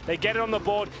still, they get it on the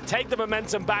board, take the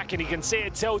momentum back, and you can see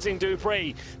it tilting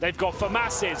Dupree. They've got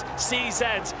FAMASes,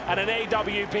 CZs, and an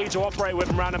AWP to operate with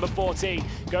in round number 14.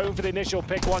 Going for the initial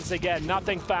pick once again,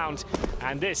 nothing found.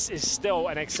 And this is still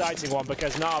an exciting one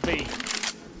because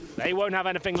Na'Vi, they won't have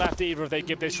anything left either if they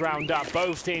give this round up.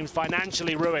 Both teams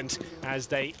financially ruined as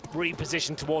they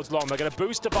reposition towards long. They're going to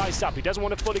boost Device up. He doesn't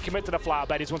want to fully commit to the flower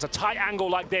bed. He just wants a tight angle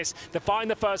like this to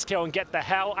find the first kill and get the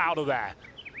hell out of there.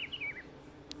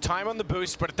 Time on the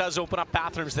boost, but it does open up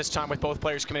bathrooms this time with both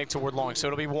players committing toward long. So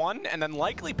it'll be one and then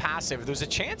likely passive. There's a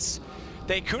chance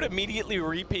they could immediately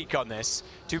re-peek on this.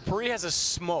 Dupree has a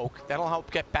smoke. That'll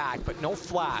help get back, but no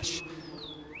flash.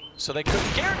 So they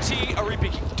couldn't guarantee a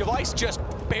re-peek. Device just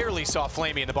barely saw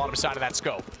Flamey in the bottom side of that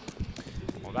scope.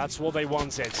 Well, that's what they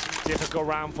wanted. Difficult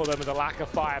round for them with a lack of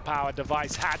firepower.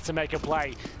 Device had to make a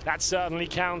play. That certainly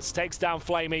counts. Takes down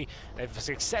Flamey. They've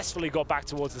successfully got back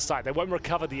towards the site. They won't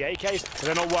recover the AKs, but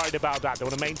they're not worried about that. They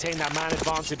want to maintain that man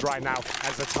advantage right now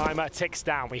as the timer ticks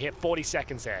down. We hit 40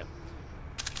 seconds here.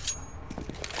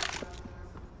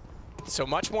 So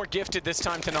much more gifted this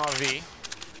time to Na'Vi.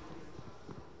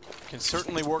 Can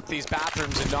certainly work these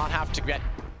bathrooms and not have to get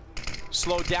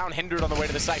slowed down, hindered on the way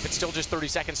to the site, but still just 30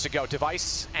 seconds to go.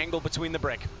 Device angle between the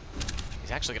brick.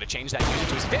 He's actually going to change that, use it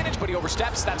to his advantage, but he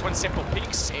oversteps. That's when Simple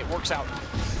peaks. It works out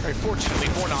very fortunately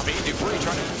for Na'Vi. Dupree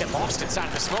trying to get lost inside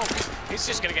of the smoke. He's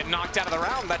just going to get knocked out of the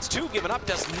round. That's two given up.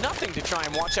 Does nothing to try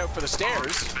and watch out for the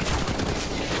stairs.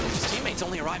 His teammate's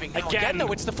only arriving now. Again,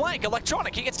 though, it's the flank.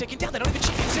 Electronic, he gets taken down. They don't even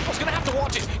check it. Simple's going to have to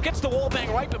watch it. Gets the wall bang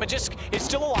right, but Magisk is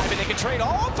still alive, and they can trade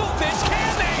off of this.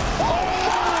 Can they?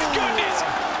 Oh my goodness!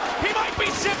 He might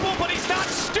be Simple, but he's not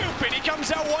stupid. He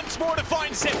comes out once more to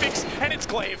find Zipix, and it's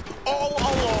Glaive all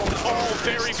alone, all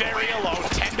very, very alone.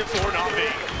 10-4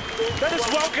 Na'Vi. They're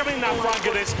just welcoming that flank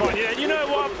at this point. You know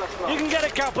what? You can get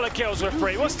a couple of kills for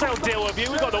free. We'll still deal with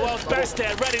you. We've got the world's best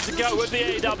here, ready to go with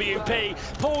the AWP.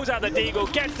 Pulls out the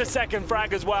Deagle, gets the second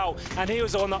frag as well, and he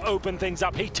was on to open things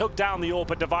up. He took down the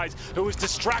AWP Device, who was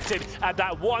distracted at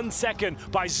that 1 second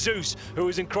by Zeus, who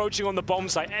was encroaching on the bomb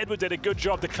site. Edward did a good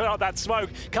job to clear out that smoke.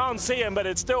 Can't see him, but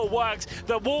it still works.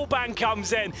 The wallbang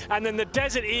comes in, and then the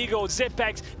Desert Eagle,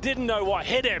 Zipex, didn't know what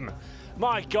hit him.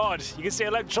 My God, you can see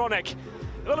Electronic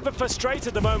a little bit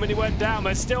frustrated the moment he went down,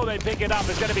 but still they pick it up.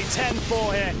 It's going to be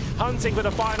 10-4 here, hunting for the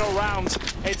final round.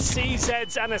 It's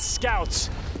CZs and a scout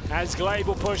as Glaive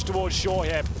will push towards shore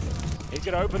here. He's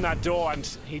going to open that door, and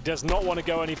he does not want to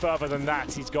go any further than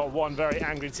that. He's got one very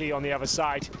angry T on the other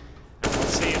side. And we'll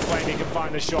see if Flamey can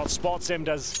find the shot. Spots him,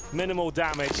 does minimal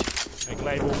damage, and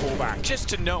Glaive will fall back. Just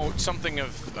to note something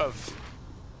of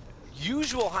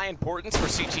usual high importance for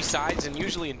CT sides and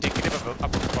usually indicative of a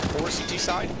poor CT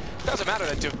side. It doesn't matter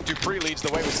that Dupree leads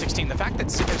the way with 16. The fact that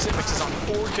Zipix is on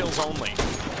 4 kills only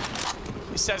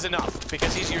says enough,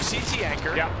 because he's your CT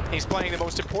anchor. Yep. He's playing the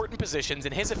most important positions,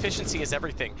 and his efficiency is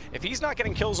everything. If he's not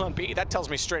getting kills on B, that tells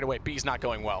me straight away B's not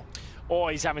going well. Or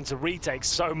he's having to retake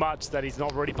so much that he's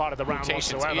not really part of the round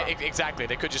whatsoever. Yeah, exactly.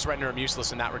 They could just render him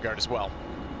useless in that regard as well.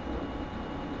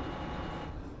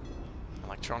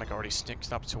 Electronic already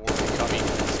sticks up towards the cubby. He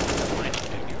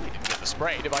didn't get the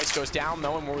spray. Device goes down,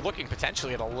 though, and we're looking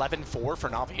potentially at 11-4 for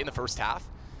Na'Vi in the first half.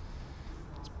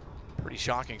 It's pretty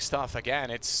shocking stuff. Again,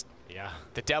 it's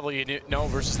the devil you know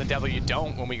versus the devil you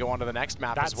don't when we go on to the next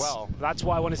map as well. That's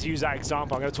why I wanted to use that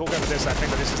example. I'm going to talk over this. I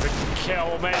think that this is the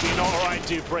kill. Maybe not right,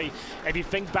 Dupree. If you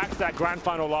think back to that grand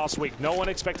final last week, no one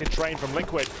expected Train from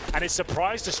Liquid, and it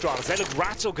surprised Astralis. They looked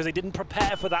rattled because they didn't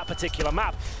prepare for that particular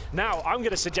map. Now, I'm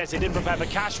going to suggest they didn't prepare for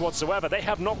Cash whatsoever. They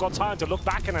have not got time to look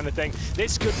back on anything.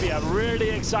 This could be a really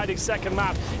exciting second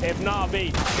map if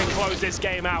Na'Vi can close this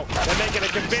game out. They're making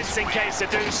a convincing case to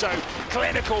do so.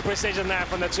 Clinical precision there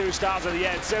from the two stars of the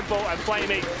end. Simple and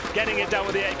Flamey getting it done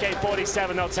with the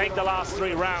AK-47. They'll take the last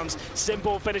 3 rounds.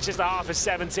 Simple finishes the half of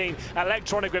 17.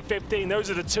 Electronic with 15. Those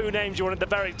are the 2 names you want at the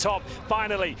very top.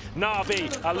 Finally,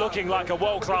 Na'Vi are looking like a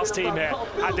world-class team here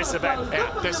at this event.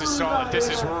 Yeah, this is solid. This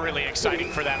is really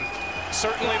exciting for them.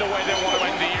 Certainly the way they want to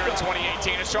end the year in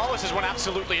 2018. Astralis has won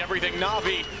absolutely everything.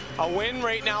 Na'Vi, a win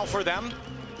right now for them.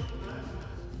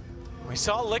 We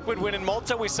saw Liquid win in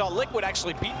Malta. We saw Liquid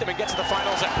actually beat them and get to the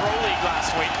finals at Pro League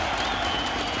last week.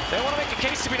 They want to make a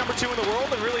case to be number 2 in the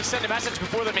world and really send a message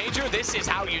before the major. This is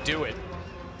how you do it.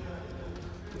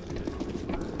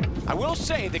 I will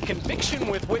say the conviction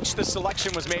with which the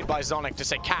selection was made by Zonic to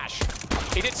say Cash.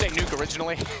 He did say Nuke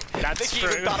originally. I think he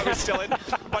even thought it was still in.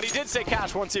 But he did say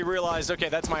Cash once he realized, okay,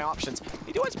 that's my options.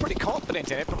 He was pretty confident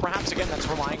in it, but perhaps, again, that's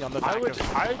relying on the fact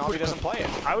that he doesn't play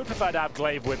it. I would prefer to have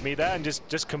Glaive with me there and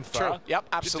just confer. True. Yep,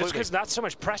 absolutely. Just because that's so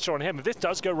much pressure on him. If this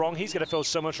does go wrong, he's going to feel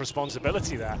so much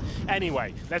responsibility there.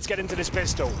 Anyway, let's get into this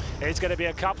pistol. It's going to be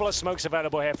a couple of smokes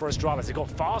available here for Astralis. They've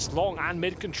got fast, long, and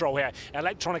mid control here.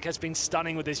 Electronic has been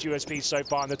stunning with this USP so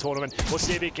far in the tournament. We'll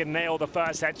see if he can nail the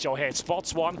first headshot here.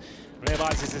 Spots one.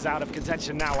 Realizes this is out of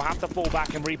contention now. We'll have to fall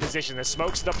back and reposition. The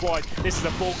smoke's deployed. This is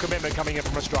a full commitment coming in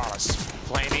from Astralis.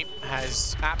 Flamey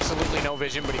has absolutely no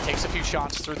vision, but he takes a few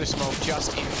shots through the smoke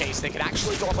just in case. They could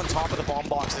actually go up on top of the bomb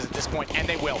boxes at this point, and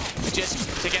they will.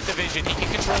 Just to get the vision. He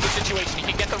can control the situation. He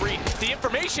can get the read, the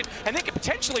information, and they could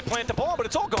potentially plant the bomb, but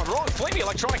it's all gone wrong. Flamey,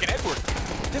 Electronic, and Edward,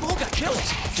 they've all got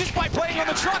kills. Just by playing on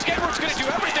the truck, Edward's going to do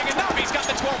everything, and now he's got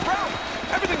the 12th round.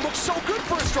 Everything looks so good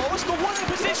for Astralis. The one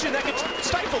position that can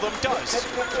stifle them does.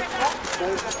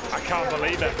 I can't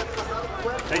believe it.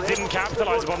 They didn't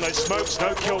capitalize upon those smokes.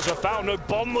 No kills were found. No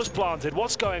bomb was planted.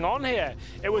 What's going on here?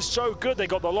 It was so good. They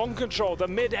got the long control. The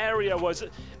mid area was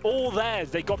all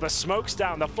theirs. They got the smokes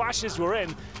down. The flashes were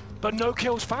in, but no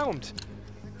kills found.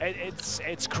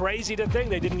 It's crazy to think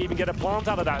they didn't even get a plant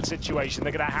out of that situation.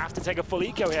 They're going to have to take a full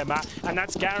eco here, Matt, and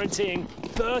that's guaranteeing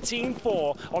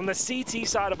 13-4 on the CT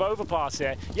side of Overpass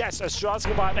here. Yes, Astralis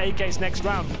can buy AKs next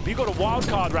round, but you've got a wild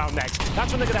card round next.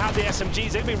 That's when they're going to have the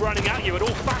SMGs. They'll be running at you at all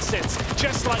facets,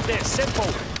 just like this. Simple.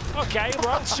 Okay,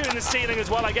 well, shooting the ceiling as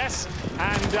well, I guess.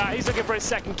 And he's looking for his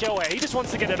second kill here. He just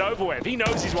wants to get it over with. He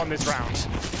knows he's won this round.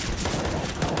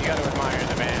 You got to admire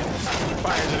the man.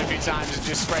 Fires it a few times and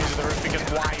just sprays to the roof because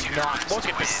why not? Look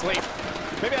at the sleep.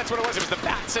 Maybe that's what it was. It was the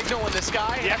bat signal in the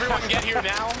sky. Yeah. Everyone get here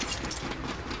now.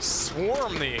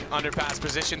 Swarm the underpass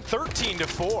position,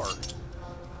 13-4.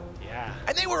 Yeah.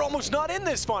 And they were almost not in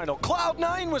this final.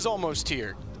 Cloud9 was almost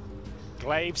here.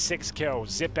 Glaive 6 kills,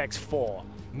 Zipex 4.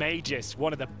 Magus,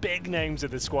 one of the big names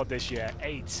of the squad this year,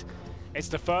 8. It's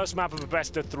the first map of a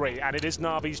best of 3, and it is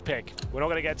Na'Vi's pick. We're not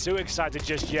going to get too excited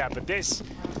just yet, but this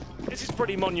is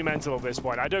pretty monumental at this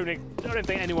point. I don't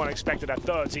think anyone expected a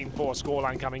 13-4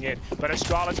 scoreline coming in, but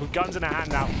Astralis with guns in their hand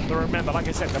now. But remember, like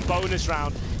I said, the bonus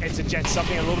round, it suggests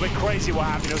something a little bit crazy will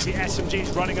happen. You'll see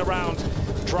SMGs running around,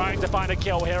 trying to find a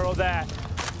kill here or there.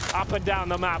 Up and down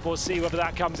the map, we'll see whether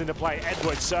that comes into play.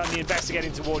 Edwards certainly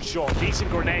investigating towards short. Decent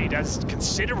grenade does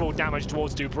considerable damage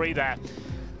towards Dupree there.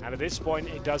 And at this point,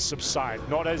 it does subside.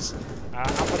 Not as up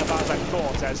and about as I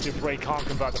thought, as Dupree can't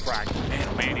convert the frag. Man,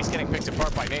 oh man, he's getting picked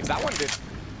apart by nades. That one did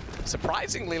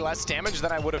surprisingly less damage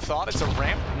than I would have thought. It's a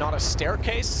ramp, not a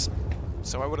staircase.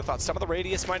 So I would have thought some of the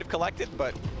radius might have collected,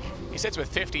 but he sits with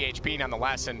 50 HP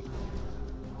nonetheless. And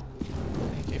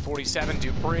AK-47,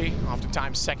 Dupree,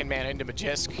 oftentimes second man into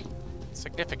Magisk.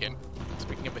 Significant.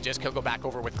 Speaking of Magisk, he'll go back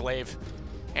over with Glaive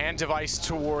and Device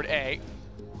toward A.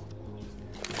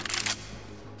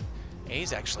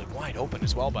 A's actually wide open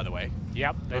as well, by the way.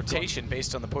 Yep. Rotation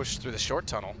based on the push through the short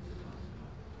tunnel.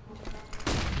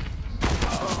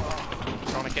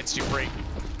 Tronic gets Dupree.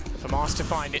 Famas to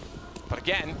find it. But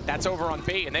again, that's over on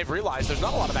B, and they've realized there's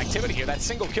not a lot of activity here. That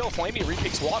single kill, Flamey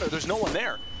repeaks water, there's no one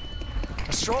there.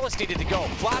 Astralis needed to go.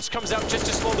 Flash comes out just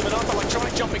to slow them enough.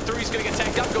 Electronic jumping through, he's gonna get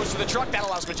tagged up, goes to the truck. That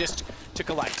allows Magist to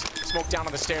collect. Smoke down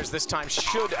on the stairs this time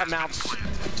should amount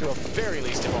to a very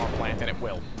least a bomb plant, and it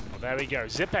will. There we go.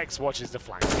 Zipex watches the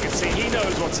flank. You can see he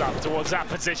knows what's up towards that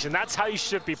position. That's how you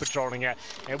should be patrolling it.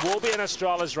 It will be an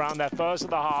Astralis round, their first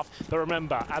of the half. But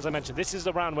remember, as I mentioned, this is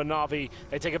the round where Na'Vi,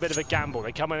 they take a bit of a gamble.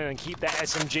 They come in and keep their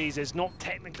SMGs. It's not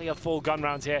technically a full gun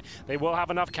round here. They will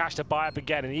have enough cash to buy up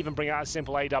again and even bring out a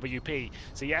simple AWP.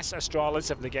 So yes, Astralis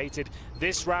have negated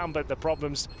this round, but the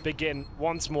problems begin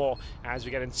once more as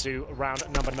we get into round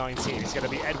number 19. It's going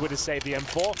to be Edward to save the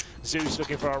M4. Zeus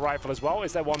looking for a rifle as well.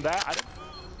 Is there one there? I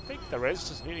think there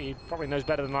is. He probably knows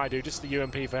better than I do. Just the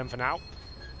UMP for him for now.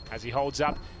 As he holds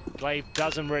up, Glaive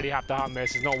doesn't really have to hunt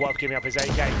this. It's not worth giving up his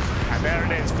AK. And there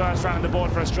it is. First round on the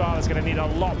board for Astralis. Going to need a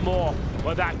lot more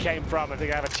where that came from. I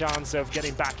think they have a chance of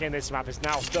getting back in this map. It's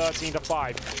now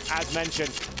 13-5. As mentioned,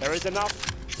 there is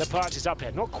enough to purchase up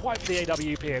here. Not quite for the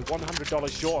AWP.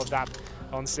 $100 short of that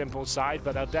on Simple side,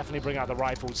 but they'll definitely bring out the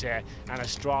rifles here. And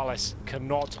Astralis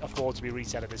cannot afford to be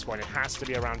reset at this point. It has to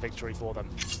be a round victory for them.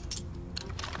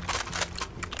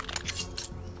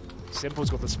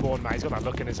 Simple's got the spawn, man. He's got that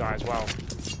look in his eye as well.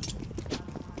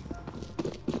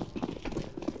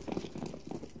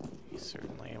 He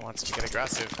certainly wants to get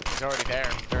aggressive. He's already there.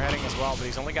 They're heading as well, but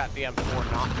he's only got the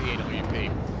M4, not the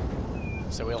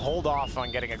AWP. So he'll hold off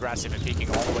on getting aggressive and peeking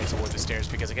all the way toward the stairs,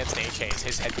 because against AKs,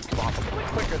 his head would come off a little bit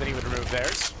quicker than he would remove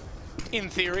theirs. In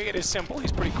theory, it is simple.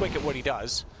 He's pretty quick at what he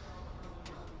does.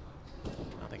 I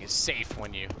don't think it's safe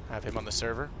when you have him on the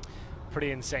server. Pretty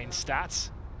insane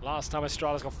stats. Last time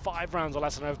Astralis got 5 rounds or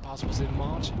less on overpass was in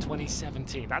March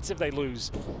 2017. That's if they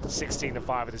lose 16-5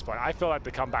 at this point. I feel like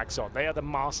the comeback's on. They are the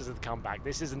masters of the comeback.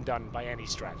 This isn't done by any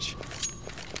stretch.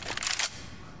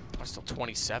 I'm still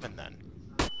 27 then.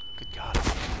 Good God.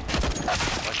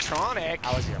 Electronic.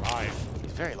 How is he alive?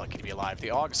 He's very lucky to be alive. The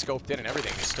AUG scoped in and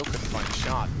everything. He still couldn't find a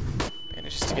shot.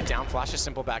 Manages to get down, flashes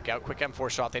Simple back out, quick M4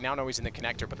 shot. They now know he's in the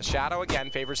connector, but the shadow again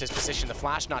favors his position. The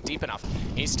flash not deep enough.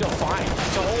 He's still fine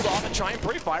to hold off and try and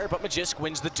pre-fire, but Magisk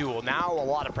wins the duel. Now a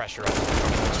lot of pressure on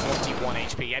him. 21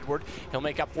 HP. Edward, he'll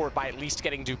make up for it by at least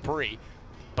getting Dupree.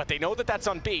 But they know that that's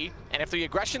on B, and if the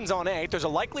aggression's on A, there's a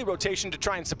likely rotation to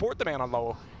try and support the man on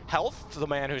low health, the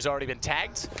man who's already been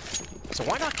tagged. So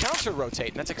why not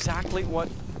counter-rotate? And that's exactly what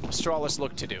Astralis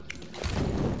looked to do.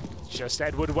 Just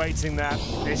Edward waiting there.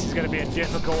 This is going to be a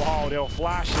difficult hold. He'll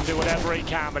flash and do whatever he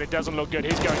can, but it doesn't look good.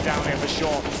 He's going down here for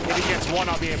sure. If he gets one,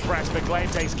 I'll be impressed, but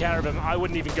Glaive takes care of him. I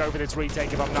wouldn't even go for this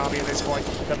retake if I'm Na'Vi at this point.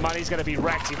 The money's going to be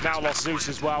wrecked. You've now lost Zeus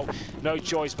as well. No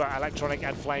choice but Electronic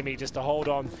and Flamey just to hold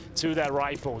on to their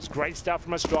rifles. Great stuff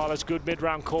from Astralis. Good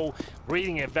mid-round call.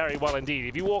 Reading it very well indeed.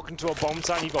 If you walk into a bomb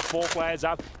site, you've got 4 players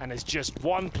up, and there's just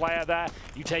 1 player there,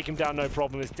 you take him down, no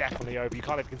problem. It's definitely over. You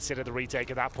can't even consider the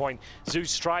retake at that point.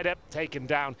 Zeus tried it, taken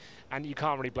down, and you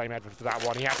can't really blame Edward for that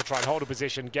one. He had to try and hold a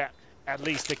position, get at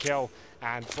least a kill,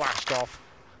 and flashed off.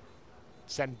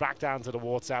 Sent back down to the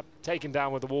water, taken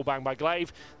down with the wall bang by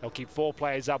Glaive. They'll keep 4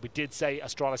 players up. We did say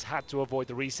Astralis had to avoid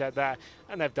the reset there,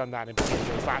 and they've done that in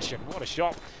particular fashion. What a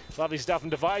shot. Lovely stuff from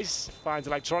Device. Finds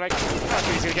Electronic.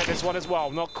 He's going to get this one as well.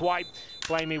 Not quite.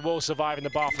 Flamey will survive in the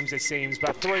bathrooms, it seems,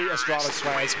 but 3 Astralis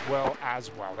players will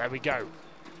as well. There we go.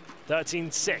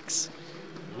 13-6.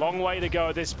 Long way to go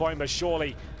at this point, but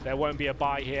surely there won't be a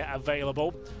buy here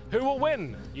available. Who will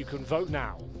win? You can vote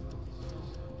now.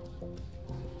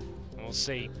 We'll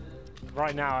see.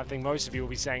 Right now, I think most of you will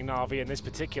be saying Na'Vi in this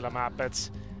particular map, but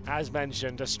as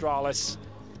mentioned, Astralis,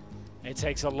 it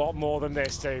takes a lot more than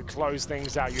this to close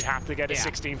things out. You have to get a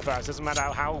 16 first. Doesn't matter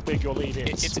how big your lead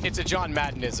is. It's a John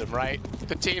Maddenism, right?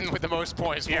 The team with the most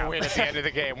points will win at the end of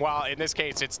the game. Well, in this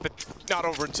case, it's not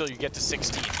over until you get to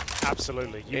 16.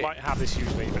 Absolutely. You might have this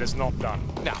usually, but it's not done.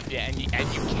 No, yeah, and you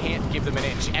can't give them an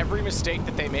inch. Every mistake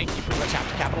that they make, you pretty much have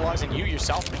to capitalize, and you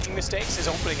yourself making mistakes is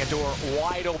opening a door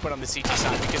wide open on the CT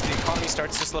side because the economy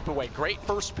starts to slip away. Great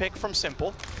first pick from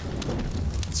Simple.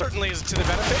 Certainly is to the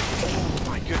benefit. Oh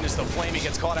my goodness, though. Flamey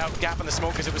gets caught out, gap in the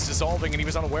smoke as it was dissolving, and he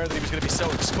was unaware that he was going to be so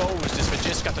exposed as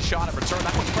Magist got the shot in return.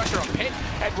 That puts pressure on Pit.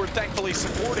 Edward thankfully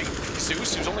supporting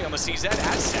Zeus, who's only on the CZ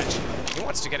as such. He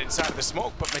wants to get inside of the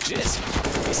smoke, but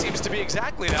Magisk, he seems to be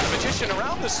exactly that. A magician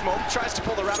around the smoke, tries to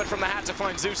pull the rabbit from the hat to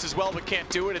find Zeus as well, but can't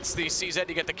do it. It's the CZ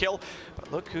to get the kill.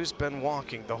 But look who's been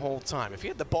walking the whole time. If he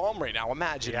had the bomb right now,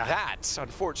 imagine that.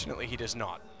 Unfortunately, he does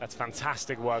not. That's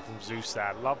fantastic work from Zeus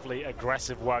there. Lovely,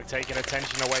 aggressive work, taking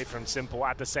attention away from Simple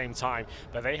at the same time.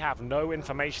 But they have no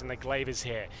information that Glaive is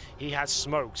here. He has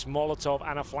smokes, Molotov,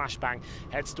 and a flashbang.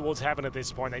 Heads towards heaven at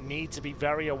this point. They need to be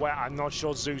very aware. I'm not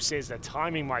sure Zeus is. Their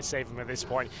timing might save him at this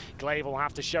point. Glaive will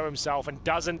have to show himself and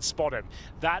doesn't spot him.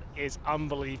 That is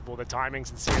unbelievable. The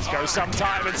timings in CSGO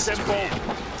sometime, and Simple,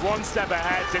 one step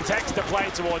ahead, detects the play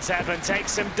towards heaven,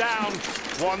 takes him down.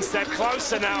 One step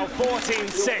closer now,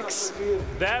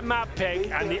 14-6. Their map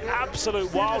pick and the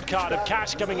absolute wild card of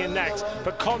Cash coming in next.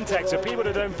 For context, for people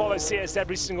who don't follow CS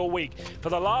every single week, for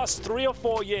the last 3 or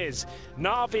 4 years,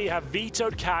 Na'Vi have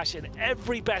vetoed Cash in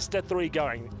every best of 3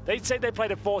 going. They'd say they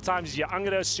played it 4 times a year. I'm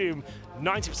going to assume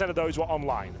 90% of those were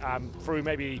online, through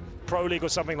maybe Pro League or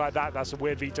something like that. That's a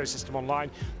weird veto system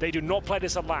online. They do not play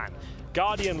this at LAN.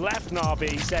 Guardian left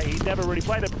Na'Vi, saying he never really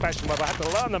played a professional level, had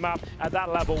to learn the map at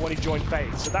that level when he joined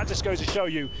FaZe. So that just goes to show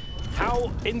you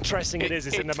how interesting it is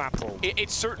in the map pool. It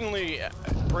certainly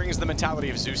brings the mentality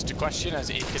of Zeus to question,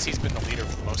 because he's been the leader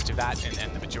for most of that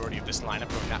and the majority of this lineup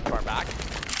going that far back.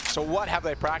 So what have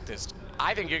they practiced?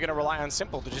 I think you're going to rely on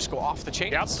Simple to just go off the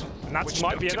chains. Yep, and that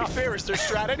might be enough. To be fair, is their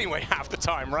strat anyway half the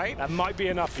time, right? That might be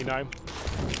enough, you know.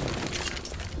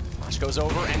 Flash goes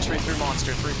over, entry through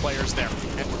Monster, 3 players there.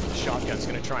 Edward with the shotgun's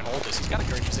going to try and hold this. He's got a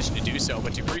great position to do so,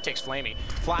 but dupreeh takes Flamey.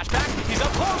 Flashback, he's up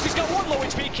close, he's got 1 low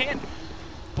HP, can't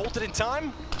bolt it in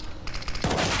time.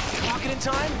 Lock it in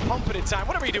time, pump it in time.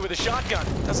 Whatever you do with a shotgun,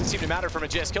 doesn't seem to matter for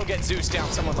Magisk. He'll get Zeus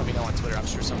down. Someone let me know on Twitter, I'm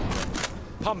sure someone will.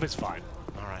 Pump is fine.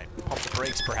 Pump the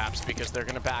brakes perhaps, because they're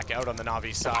going to back out on the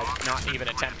Na'Vi side, not even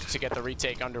attempt to get the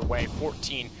retake underway.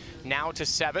 14 now to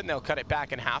 7. They'll cut it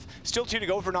back in half. Still 2 to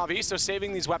go for Na'Vi, so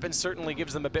saving these weapons certainly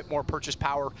gives them a bit more purchase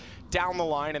power down the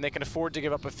line, and they can afford to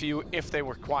give up a few if they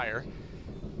require.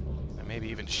 And maybe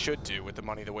even should do with the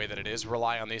money the way that it is.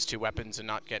 Rely on these 2 weapons and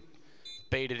not get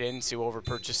baited into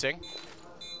over-purchasing.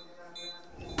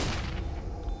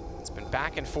 It's been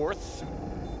back and forth.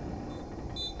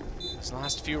 These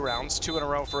last few rounds, 2 in a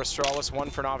row for Astralis,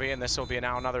 1 for Na'Vi, and this will be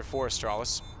now another for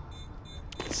Astralis.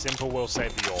 Simple will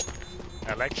save the orb.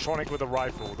 Electronic with a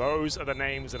rifle. Those are the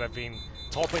names that have been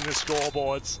topping the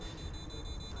scoreboards,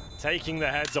 taking the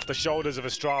heads off the shoulders of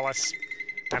Astralis,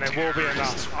 and it will be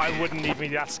enough. I wouldn't even be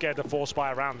that scared to force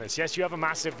buy around this. Yes, you have a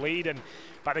massive lead, and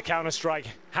by the Counter-Strike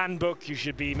handbook, you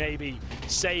should be maybe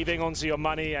saving onto your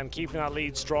money and keeping that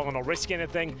lead strong and not risking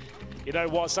anything. You know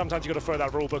what, sometimes you've got to throw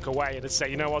that rule book away and just say,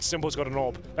 you know what, Simple's got an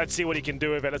orb. Let's see what he can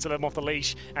do with it. Let's let him off the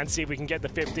leash and see if we can get the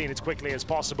 15 as quickly as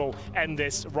possible. End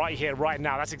this right here, right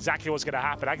now. That's exactly what's going to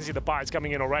happen. I can see the bites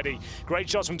coming in already. Great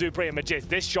shots from dupreeh and Magisk.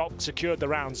 This shot secured the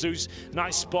round. Zeus,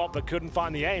 nice spot, but couldn't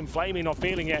find the aim. Flamey not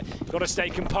feeling it. Got to stay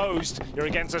composed. You're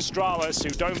against Astralis,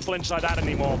 who don't flinch like that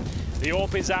anymore. The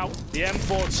AWP is out, the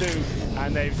M4 too,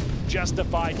 and they've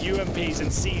justified UMPs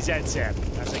and CZs here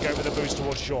as they go for the boost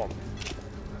towards Sean.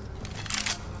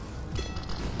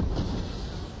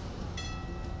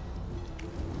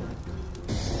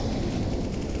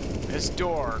 This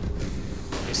door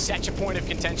is such a point of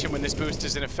contention when this boost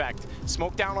is in effect.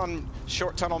 Smoke down on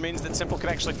short tunnel means that Simple could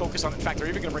actually focus on it. In fact, they're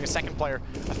even going to bring a second player,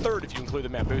 a third if you include the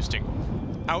man boosting,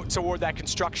 out toward that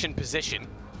construction position.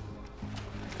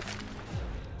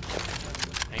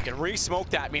 And he can re-smoke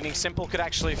that, meaning Simple could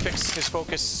actually fix his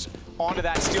focus onto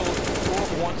that steel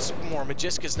door once more.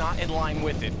 Magisk is not in line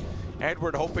with it.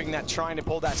 Edward hoping that trying to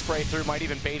pull that spray through might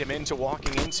even bait him into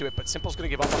walking into it, but Simple's going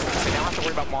to give up on that. They now have to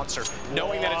worry about Monster,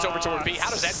 knowing that it's over toward B. How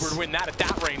does Edward win that at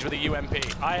that range with a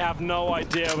UMP? I have no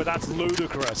idea, but that's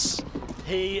ludicrous.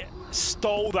 He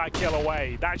stole that kill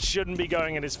away. That shouldn't be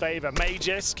going in his favor.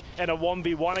 Magisk in a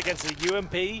 1v1 against a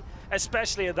UMP,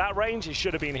 especially at that range, it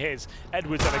should have been his.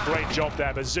 Edward's done a great job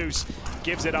there, but Zeus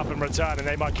gives it up in return, and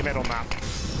they might commit on that.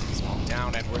 Smoke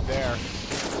down, Edward there.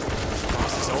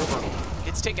 Cross is over.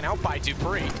 Gets taken out by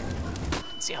dupreeh.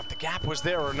 Let's see if the gap was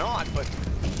there or not, but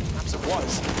perhaps it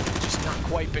was. Just not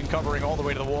quite been covering all the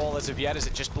way to the wall as of yet, as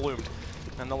it just bloomed.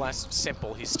 Nonetheless,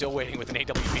 Simple. He's still waiting with an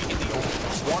AWP in the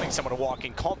open, wanting someone to walk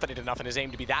in, confident enough in his aim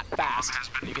to be that fast.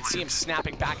 You can see him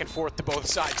snapping back and forth to both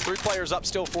sides. 3 players up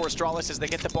still for Astralis as they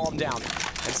get the bomb down.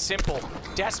 And Simple,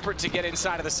 desperate to get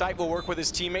inside of the site, will work with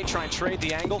his teammate, try and trade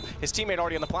the angle. His teammate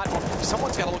already on the platform.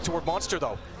 Someone's got to look toward Monster,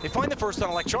 though. They find the first on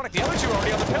Electronic. The other 2 are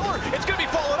already on the pillar. It's going to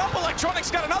be followed up.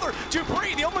 Electronic's got another.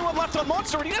 dupreeh, the only one left on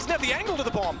Monster, and he doesn't have the angle to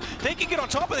the bomb. They can get on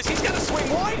top of this. He's got to swing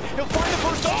wide. He'll find the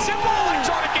first on Simple.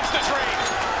 Electronic gets the trade.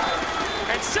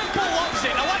 And Simple loves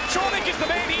it. Electronic is the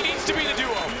man he needs to be the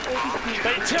duo.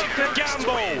 They took the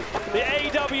gamble. The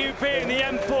AWP and the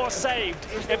M4 saved.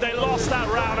 If they lost that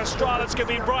round, Astralis could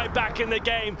be right back in the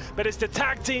game. But it's the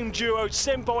tag team duo,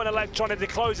 Simple and Electronic, to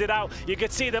close it out. You can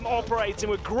see them operating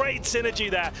with great synergy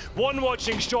there. One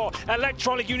watching shot.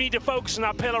 Electronic, you need to focus on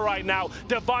that pillar right now.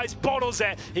 Device bottles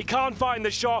it. He can't find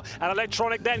the shot, and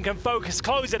Electronic then can focus,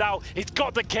 close it out. He's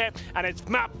got the kit, and it's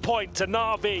map point to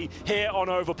Na'Vi here on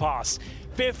Overpass.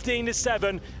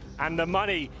 15-7. And the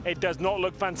money, it does not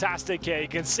look fantastic here. You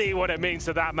can see what it means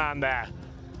to that man there.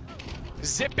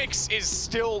 Xyp9x is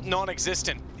still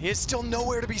non-existent. He is still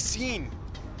nowhere to be seen.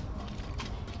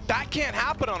 That can't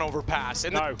happen on Overpass.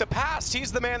 In the past,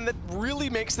 he's the man that really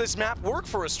makes this map work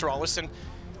for Astralis, and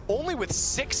only with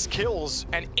 6 kills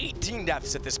and 18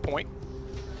 deaths at this point.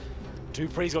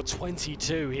 Dupree's got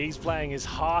 22. He's playing his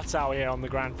heart out here on the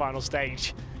grand final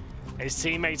stage. His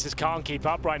teammates just can't keep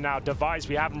up right now. Device,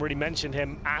 we haven't really mentioned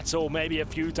him at all, maybe a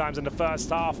few times in the first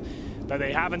half, but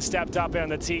they haven't stepped up here on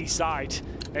the T side.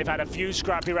 They've had a few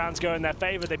scrappy rounds go in their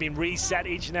favor. They've been reset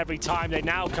each and every time. They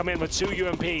now come in with 2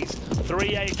 UMPs, 3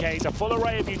 AKs, a full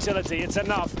array of utility. It's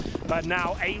enough, but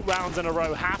now 8 rounds in a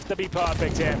row have to be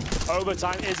perfect here.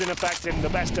 Overtime isn't affecting the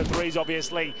best of 3s,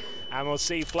 obviously, and we'll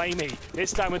see Flamey,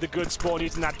 this time with a good spawn,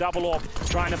 using that double orb,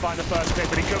 trying to find the first pick,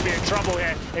 but he could be in trouble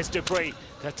here. It's Dupree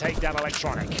to take down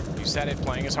Electronic. You said it,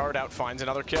 playing his heart out, finds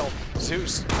another kill.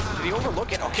 Zeus, did he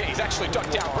overlook it? Okay, he's actually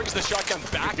ducked down, brings the shotgun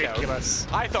back Ridiculous.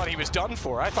 out. I thought he was done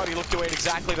for. I thought he looked away at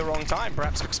exactly the wrong time,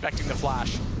 perhaps expecting the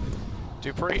flash.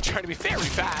 Dupree trying to be very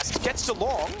fast, gets to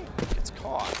long, gets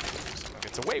caught,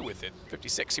 gets away with it.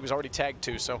 56, he was already tagged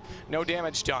too, so no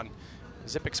damage done.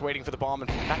 Xyp9x waiting for the bomb, and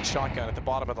that shotgun at the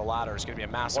bottom of the ladder is going to be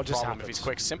a massive problem if he's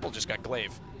quick. Simple just got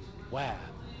glaive. Where?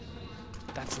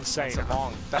 That's insane.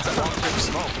 That's a long quick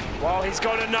smoke. Well, he's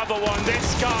got another one.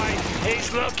 This guy,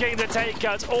 he's looking to take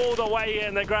us all the way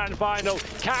in the grand final.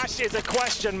 Cash is a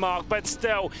question mark, but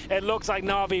still, it looks like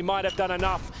Na'Vi might have done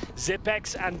enough.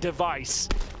 Xyp9x and Device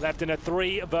left in a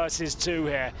 3 versus 2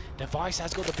 here. Device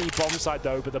has got the B bomb side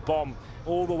though, but the bomb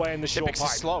all the way in the short pipe.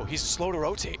 Is slow. He's slow to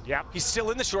rotate. Yep. He's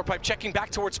still in the short pipe, checking back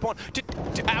towards spawn.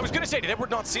 I was going to say, did Edward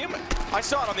not see him? I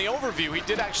saw it on the overview. He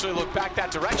did actually look back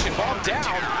that direction. Bomb down.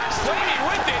 Flamey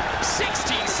with it.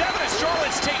 16-7.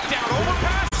 Astralis take down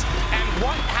Overpass. And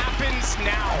what happens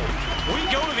now? We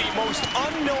go to the most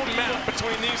unknown map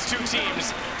between these two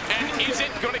teams. And is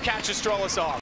it going to catch Astralis off?